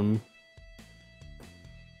tone.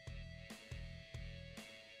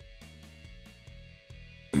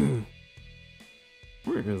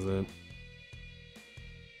 Where is it?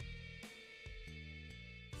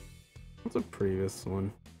 What's a previous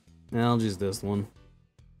one? Yeah, I'll use this one.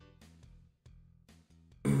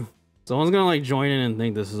 Someone's gonna like join in and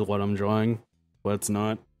think this is what I'm drawing, but it's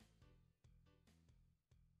not.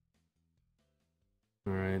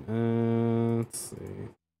 Alright, let's see.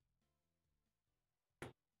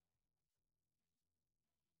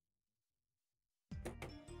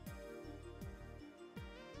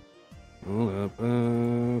 Hold up,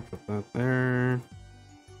 put that there.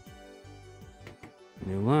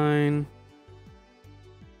 New line.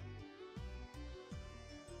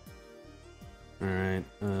 Alright,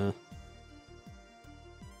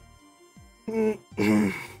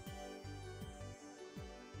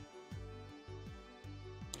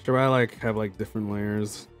 should I like have like different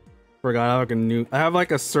layers? Forgot I have like a new. I have like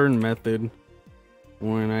a certain method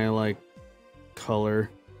when I like color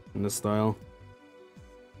in this style.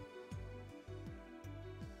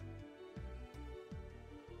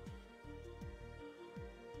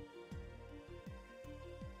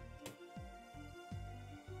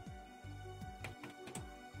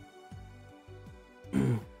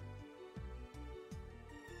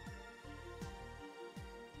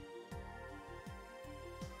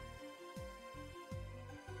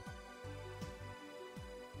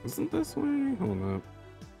 Isn't this way? Hold up.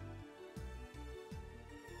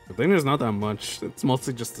 I think there's not that much. It's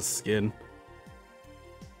mostly just the skin.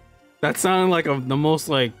 That sounded like the most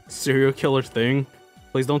like serial killer thing.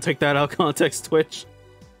 Please don't take that out of context, Twitch.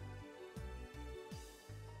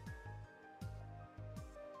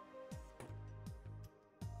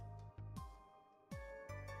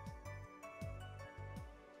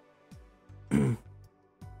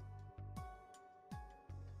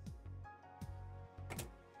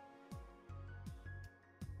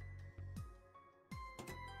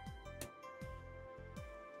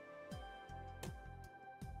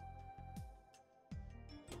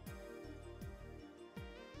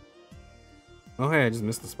 Oh hey, I just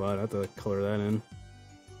missed a spot. I have to color that in.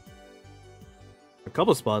 A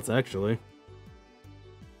couple spots actually.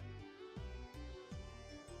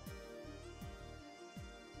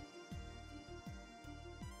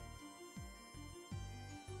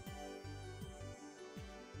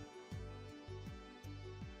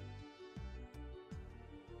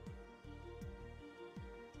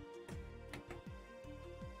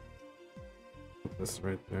 Put this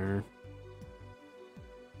right there.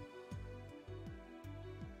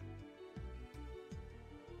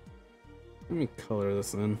 Let me color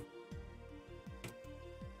this in. You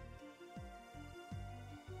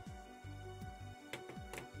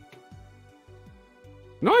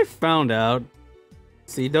know, I found out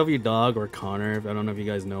CW Dog or Connor, I don't know if you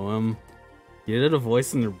guys know him. He did a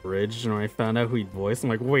voice in the bridge, and when I found out who he'd voiced, I'm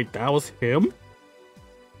like, wait, that was him?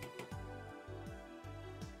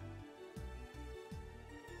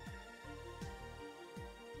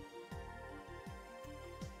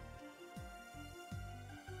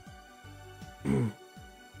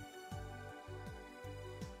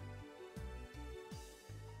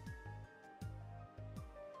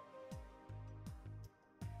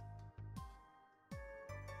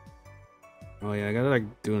 Oh yeah, I gotta like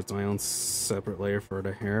do my own separate layer for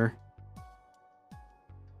the hair.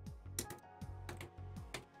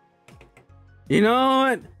 You know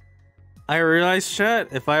what? I realized, chat,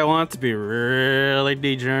 if I want to be really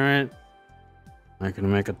degenerate, I can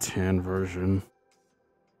make a tan version.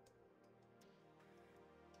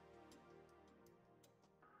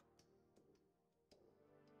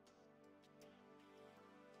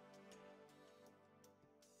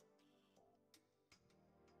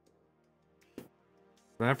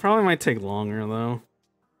 That probably might take longer though.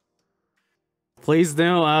 Please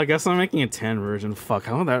do. I guess I'm making a tan version. Fuck,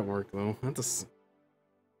 how would that work though? I have to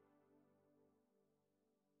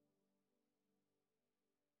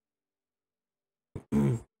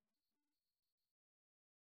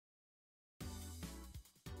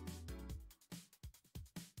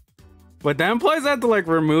But that implies I have to like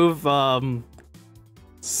remove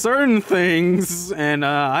certain things, and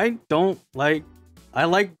I don't like. I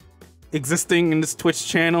like existing in this Twitch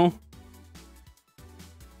channel.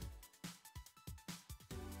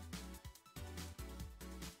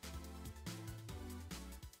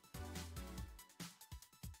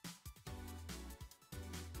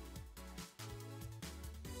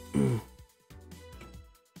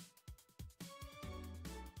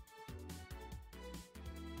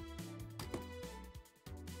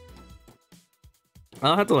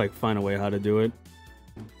 I'll have to like find a way how to do it.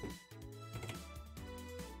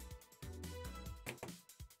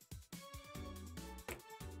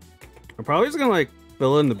 I'm probably just gonna like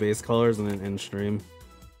fill in the base colors and then end stream,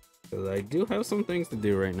 because I do have some things to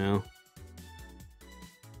do right now.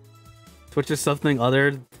 Twitch is something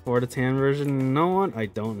other for the tan version. No one, I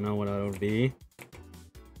don't know what that would be.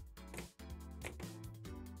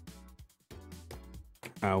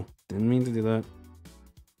 Ow, didn't mean to do that.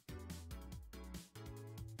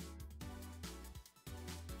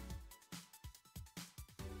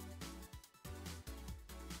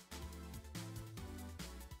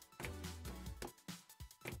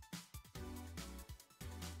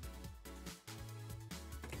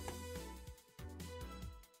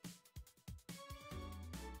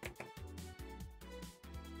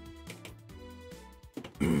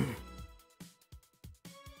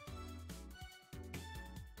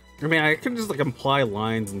 I mean, I could just like imply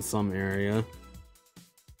lines in some area.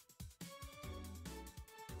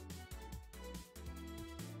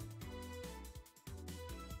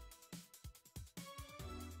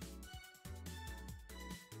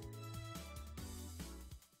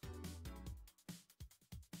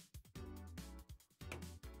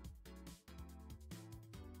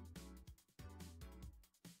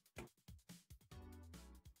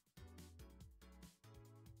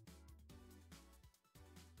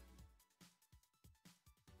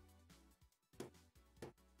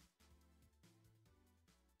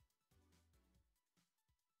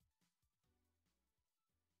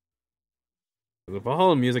 If all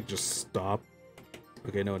the music just stopped.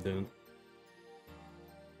 Okay, no, it didn't.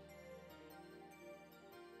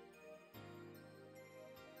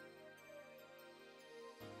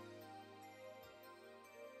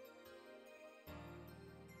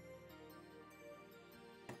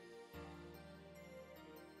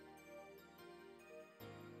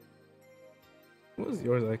 What was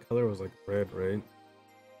yours? That color was like red, right?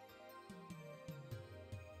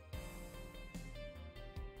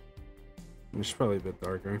 It's probably a bit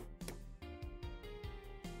darker.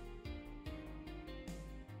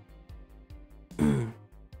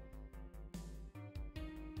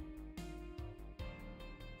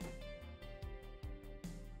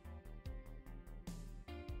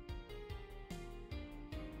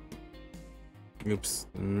 Oops,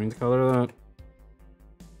 didn't mean to color that.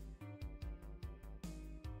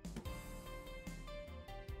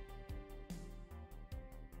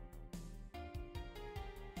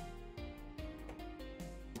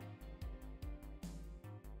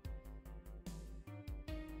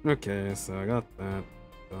 Okay, so I got that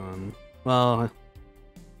done. Well,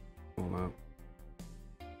 hold up.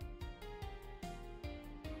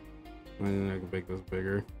 I think I can make this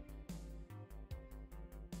bigger.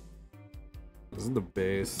 This is the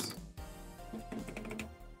base.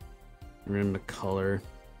 We're in the color.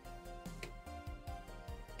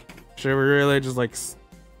 Should we really just like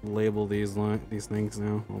label these things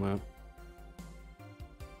now? Hold up.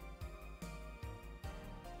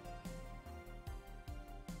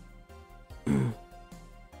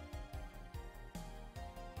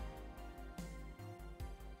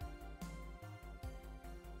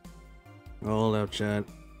 Hold up, chat.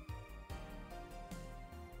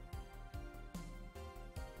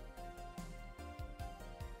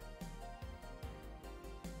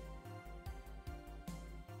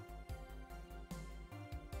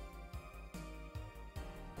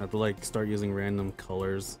 I have to like start using random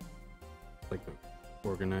colors, like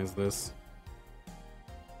organize this.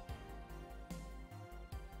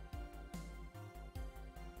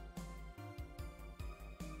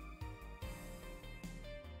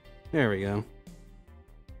 There we go.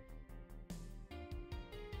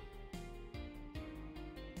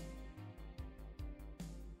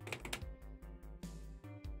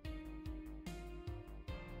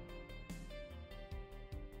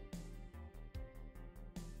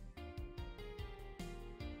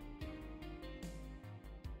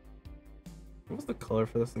 What was the color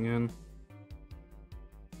for this again?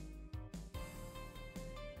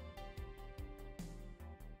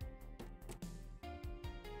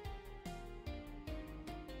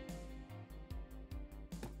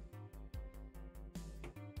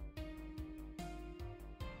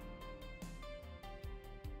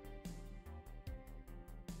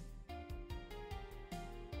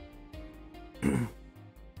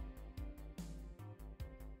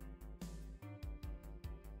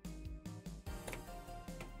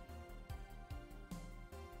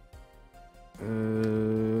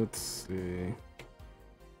 Let's see.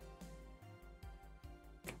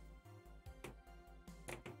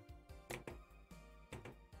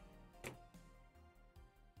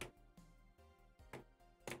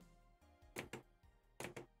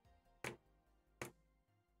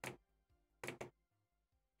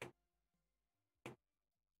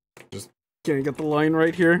 Just can't get the line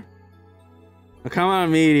right here. I come out of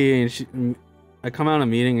a meeting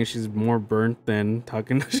and she's more burnt than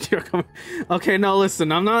talking. Okay, no,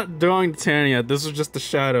 listen, I'm not drawing the tan yet. This is just the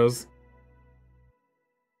shadows.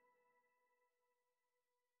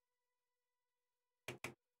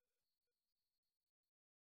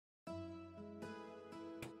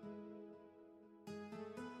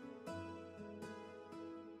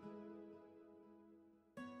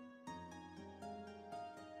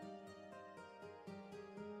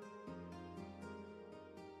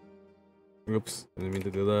 Oops, I didn't mean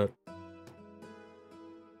to do that.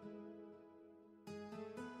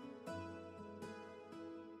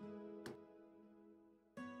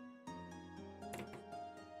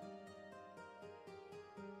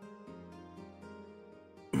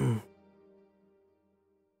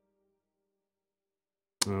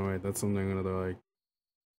 Oh wait, that's something I'm gonna like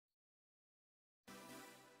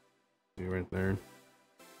do right there.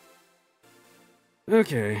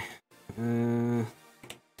 Okay.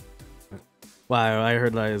 Wow, I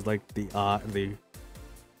heard that is like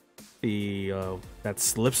that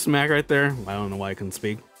slip smack right there. I don't know why I couldn't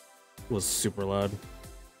speak. It was super loud.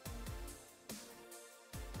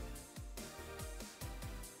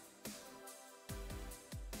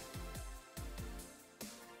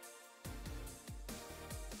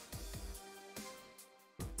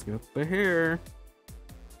 Let's get the hair.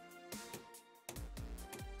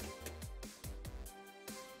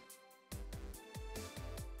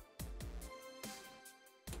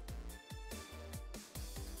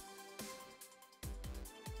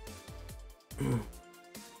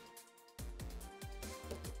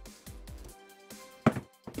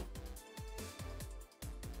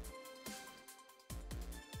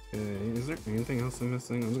 Is there anything else I'm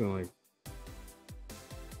missing? I'm just gonna like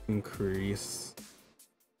increase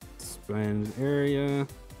expand area.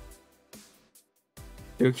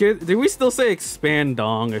 Did we still say expand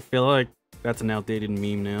dong? I feel like that's an outdated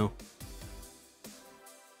meme now.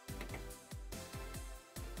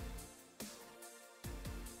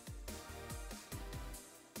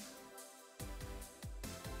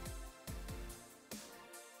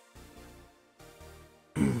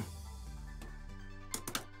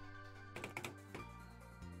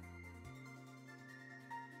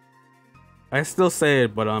 I still say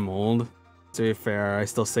it, but I'm old. To be fair, I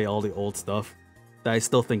still say all the old stuff that I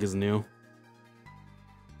still think is new.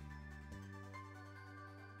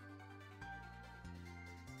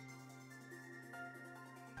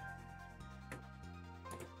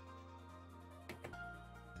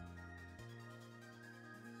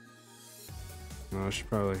 Oh, I should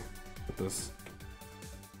probably put this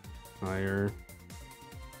higher.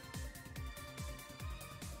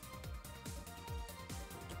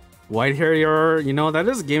 White hair Yor, you know, that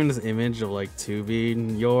is giving this image of like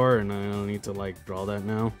 2B Yor, and I don't need to like draw that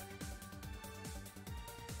now.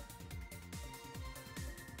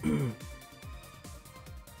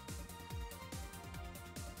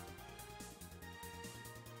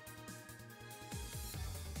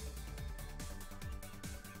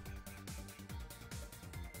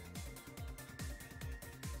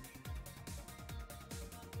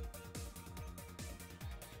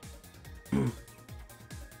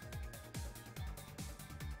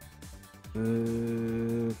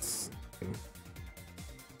 Let's see.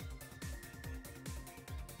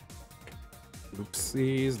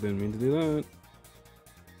 Whoopsies, didn't mean to do that.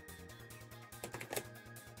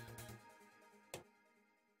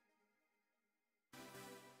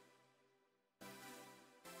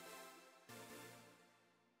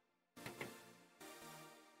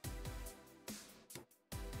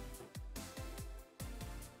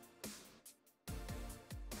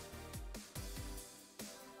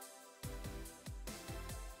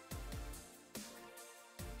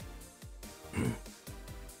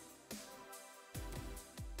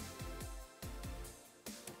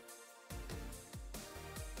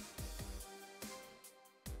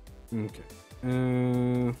 Okay.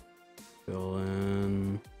 Fill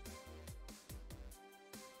in.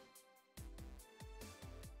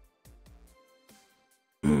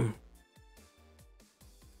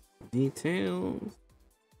 Details.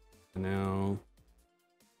 Now.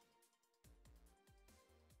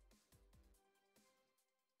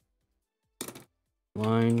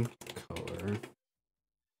 Line color.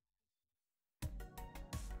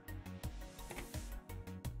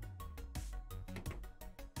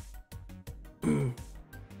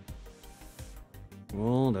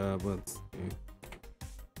 Hold up, let's see.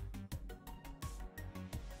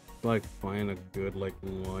 Like find a good like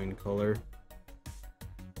line color.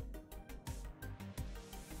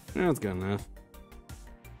 That's good enough.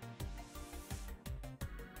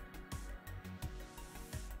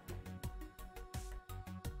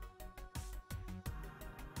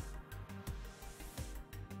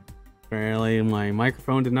 Apparently my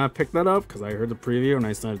microphone did not pick that up because I heard the preview and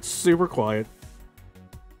I sounded super quiet.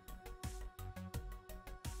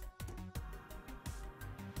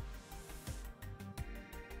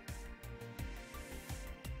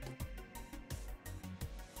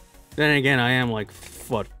 Then again, I am like,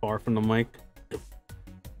 what, far from the mic?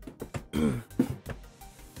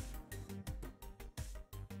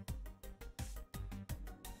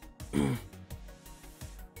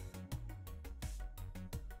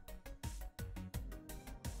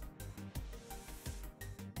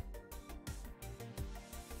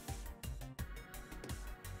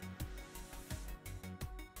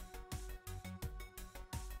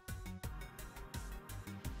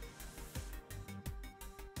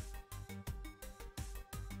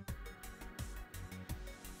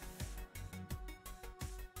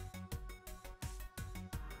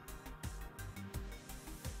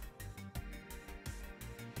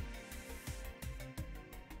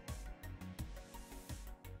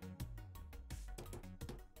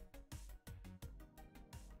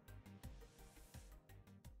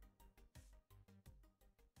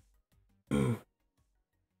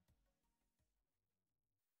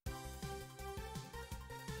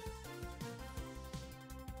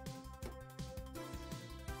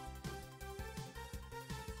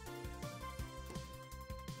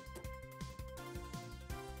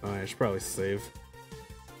 Oh, I should probably save.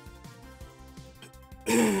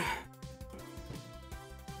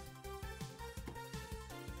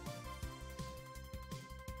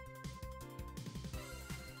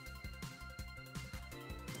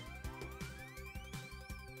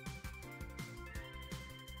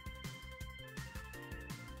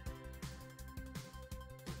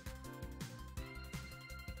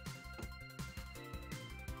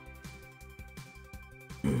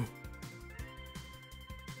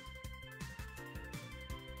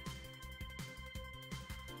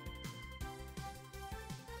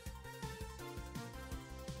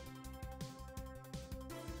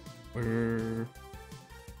 Where?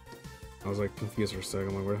 I was like confused for a second.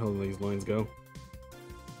 I'm like, where the hell did these lines go?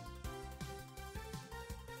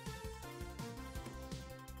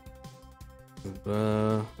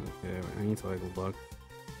 Okay, I need to like look.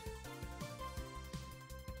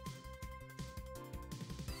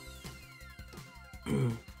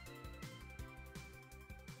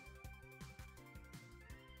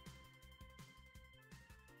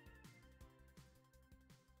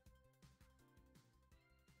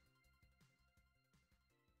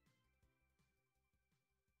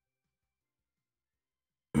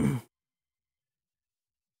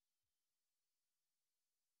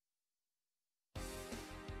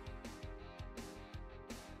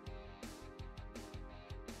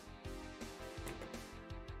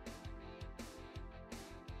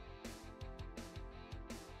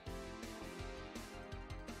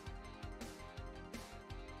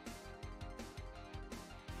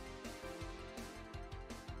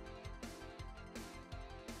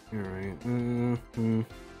 Alright.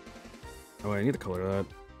 Oh, I need to color that.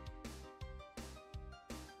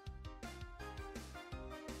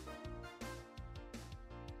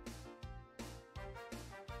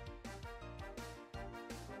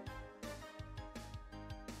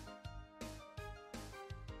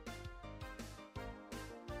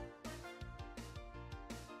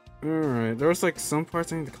 Alright, there was like some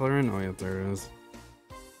parts I need to color in. Oh yeah, there it is.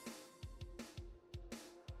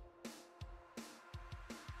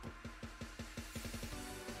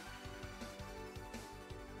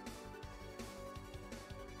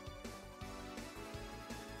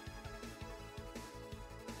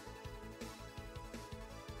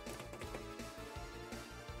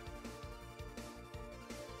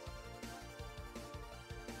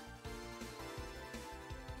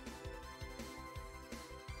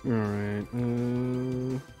 Alright,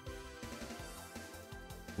 no,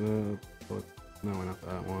 not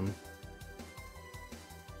that one.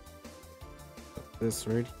 Put this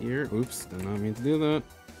right here. Oops, did not mean to do that.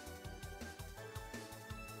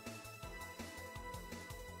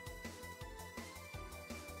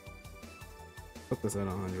 Put this at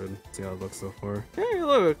 100. See how it looks so far. Hey,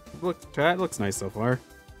 look, chat looks nice so far.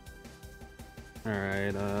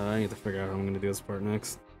 Alright, I need to figure out how I'm gonna do this part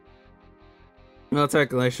next. Well,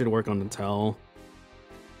 technically, I should work on the towel.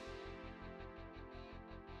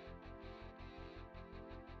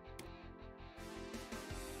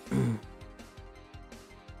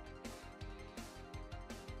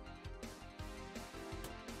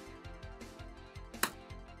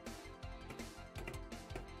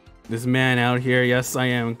 This man out here, yes, I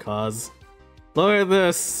am, cause. Look at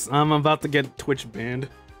this! I'm about to get Twitch banned.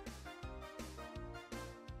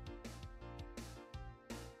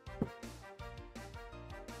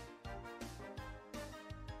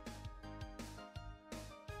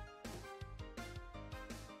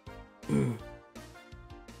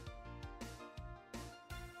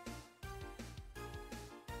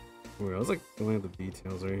 Wait, I was like going at the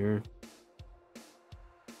details right here.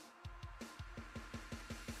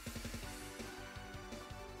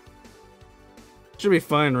 Should be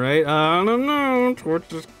fine, right? I don't know.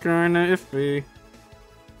 Torch is kinda iffy.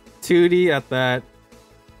 2D at that.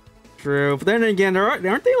 True, but then again,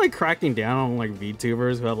 aren't they like cracking down on like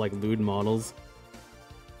VTubers who have like lewd models?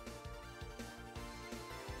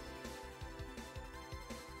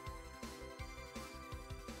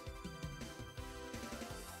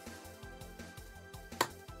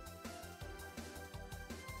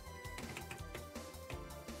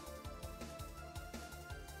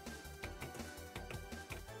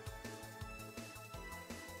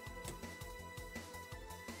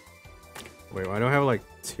 Wait, why do I have like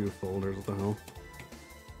 2 folders? What the hell?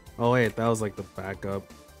 Oh wait, that was like the backup.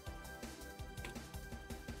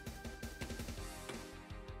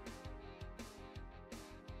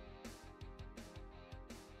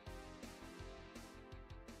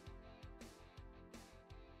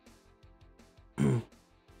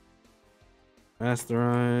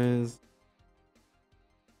 Rasterize.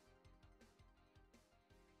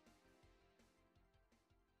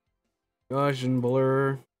 Gaussian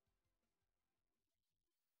blur.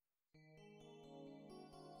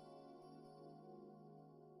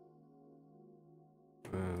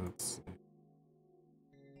 Let's see.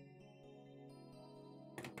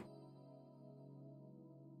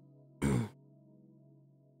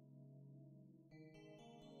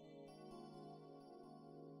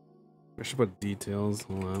 I should put details.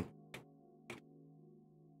 Hold on.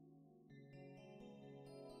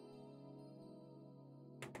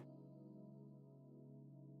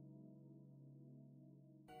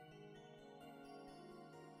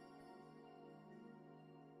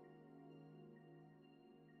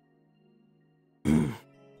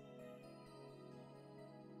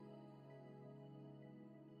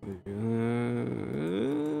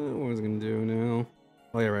 What was I gonna do now?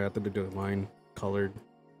 Oh yeah, right. I have to do the line colored.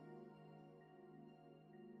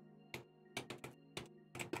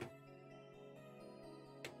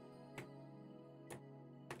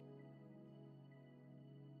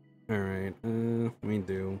 All right. Let me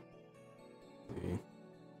do. Let's see.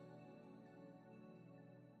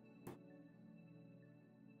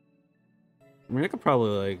 I mean, I could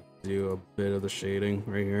probably like do a bit of the shading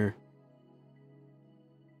right here.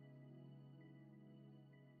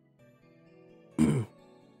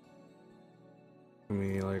 Let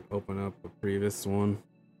me like open up the previous one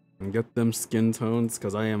and get them skin tones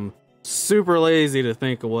because I am super lazy to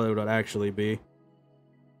think of what it would actually be.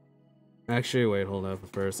 Actually, wait, hold up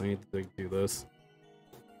first. I need to do this.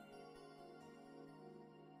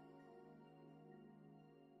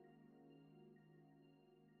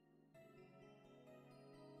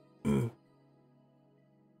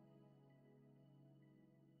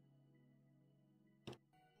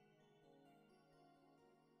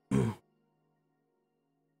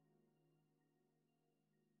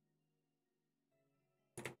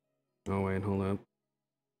 Oh wait, hold up.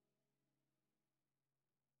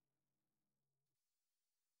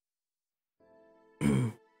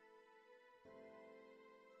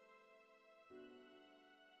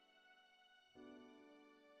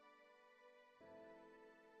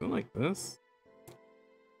 Something like this.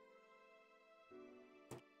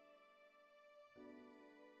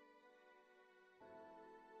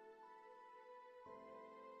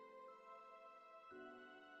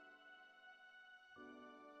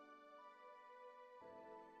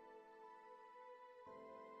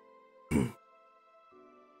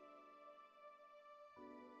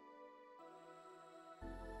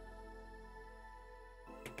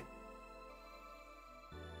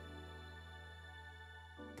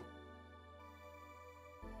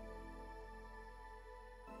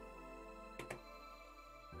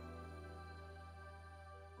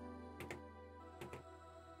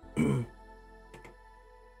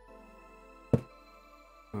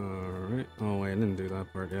 Alright. Oh wait, I didn't do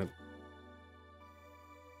that part yet.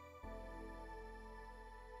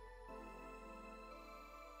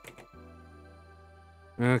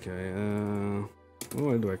 Okay,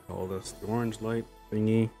 what do I call this? The orange light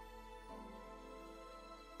thingy.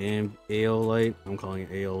 And ale light. I'm calling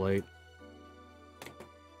it ale light.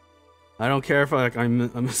 I don't care if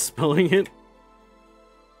I'm misspelling it.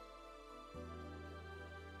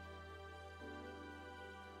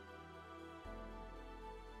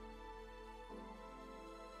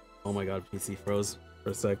 Oh my god, PC froze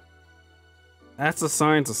for a sec. That's a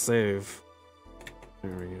sign to save.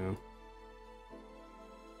 There we go.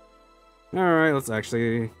 Alright, let's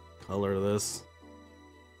actually color this.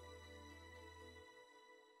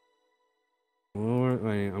 Well,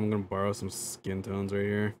 wait, I'm gonna borrow some skin tones right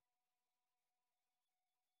here.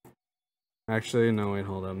 Actually, no, wait,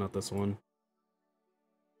 hold up, not this one.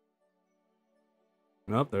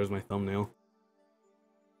 Nope, there's my thumbnail.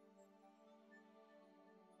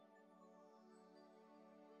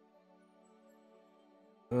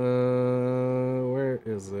 Where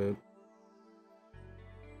is it?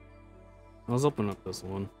 Let's open up this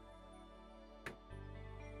one.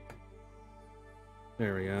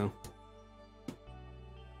 There we go.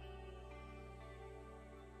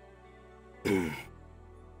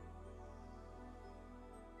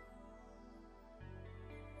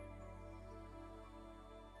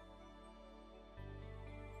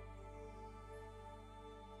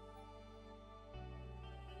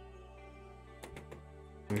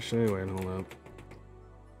 Actually, wait, hold up.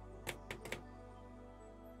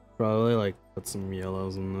 Probably like put some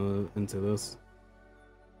yellows into this.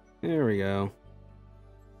 There we go.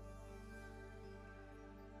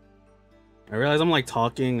 I realize I'm like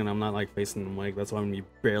talking and I'm not like facing the mic. That's why I'm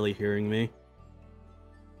barely hearing me.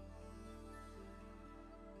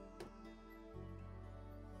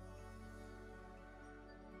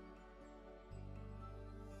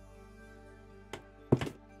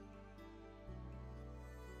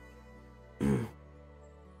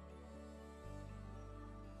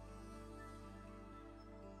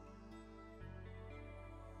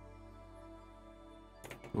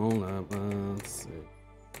 Hold up, let's see.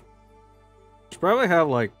 Should probably have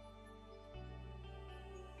like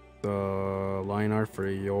the line art for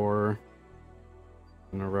your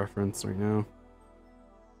in a reference right now.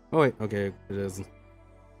 Oh wait, okay, it is.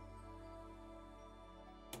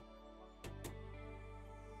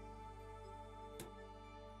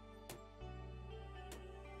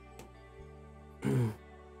 I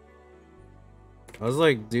was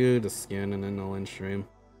like, do the skin and then I'll end stream.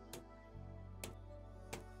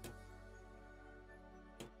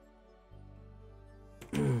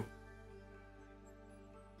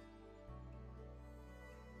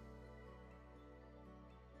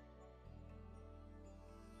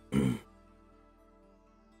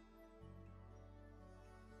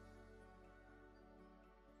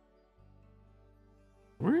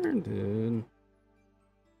 Where did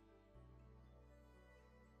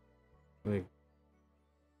like,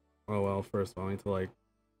 oh well, first of all, I need to like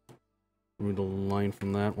remove the line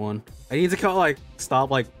from that one. I need to kind of like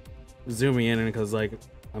stop like zooming in because like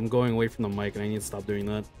I'm going away from the mic and I need to stop doing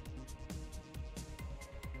that.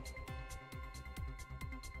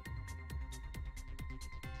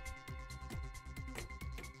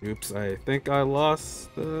 Oops, I think I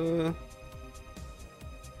lost the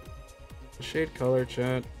shade color,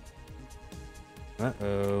 chat.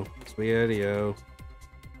 Uh-oh, spaghetti-o.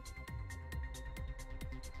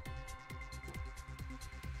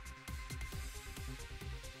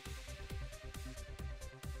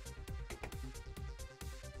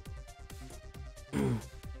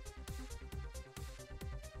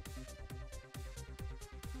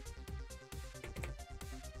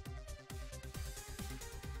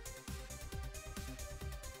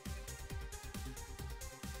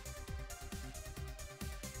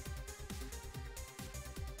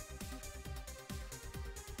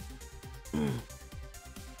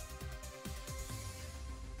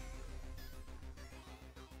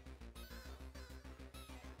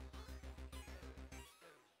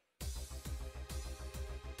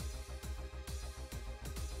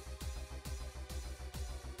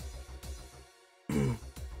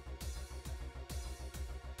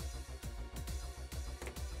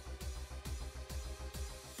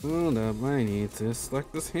 Hold up, I need to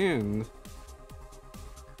select this hand.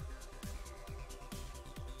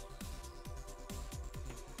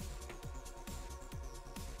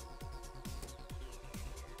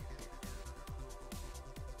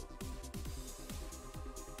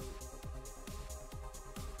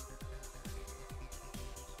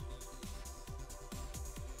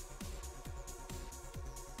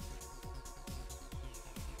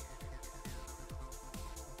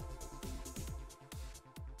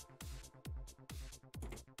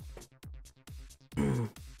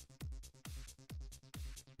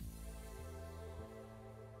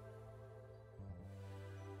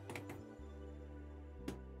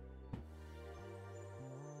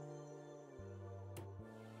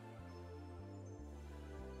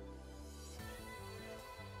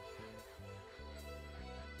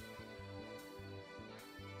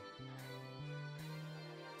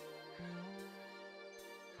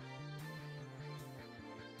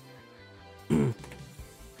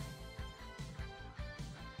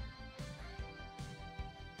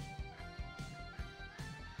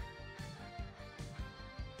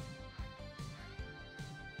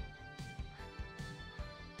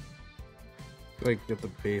 Like get the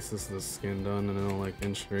basis of the skin done and then I'll like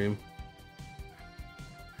in stream.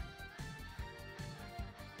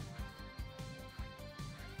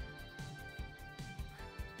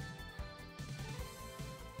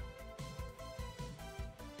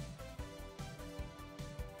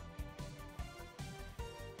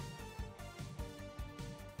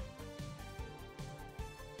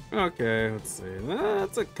 Okay, let's see.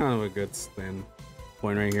 That's a kind of a good stand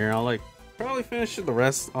point right here. I'll like probably finish the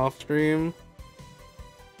rest off stream.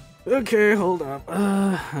 Okay, hold up.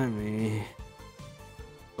 I mean,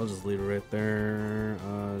 I'll just leave it right there.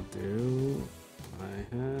 Do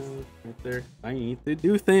I have right there? I need to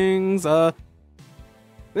do things.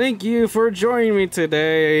 Thank you for joining me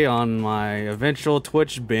today on my eventual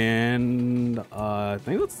Twitch ban. I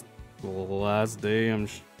think that's the last day I'm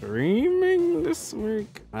streaming this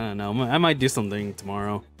week. I don't know. I might do something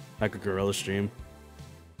tomorrow, like a gorilla stream.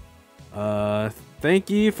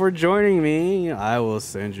 Thank you for joining me. I will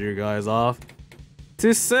send you guys off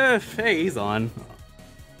to Sif. Hey, he's on.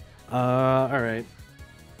 Alright.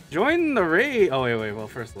 Join the raid. Oh, wait. Well,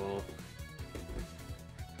 first of all,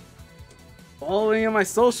 follow me on my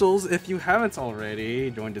socials if you haven't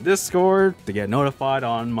already. Join the Discord to get notified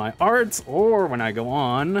on my arts or when I go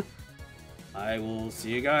on. I will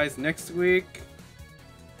see you guys next week.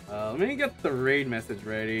 Let me get the raid message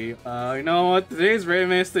ready. You know what? Today's raid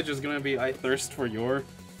message is gonna be I thirst for your.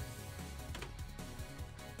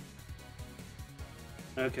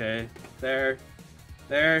 Okay, there.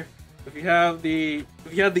 If you have the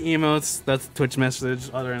emotes, that's the Twitch message.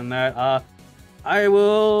 Other than that, I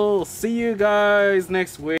will see you guys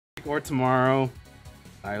next week or tomorrow.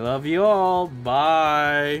 I love you all.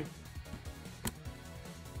 Bye.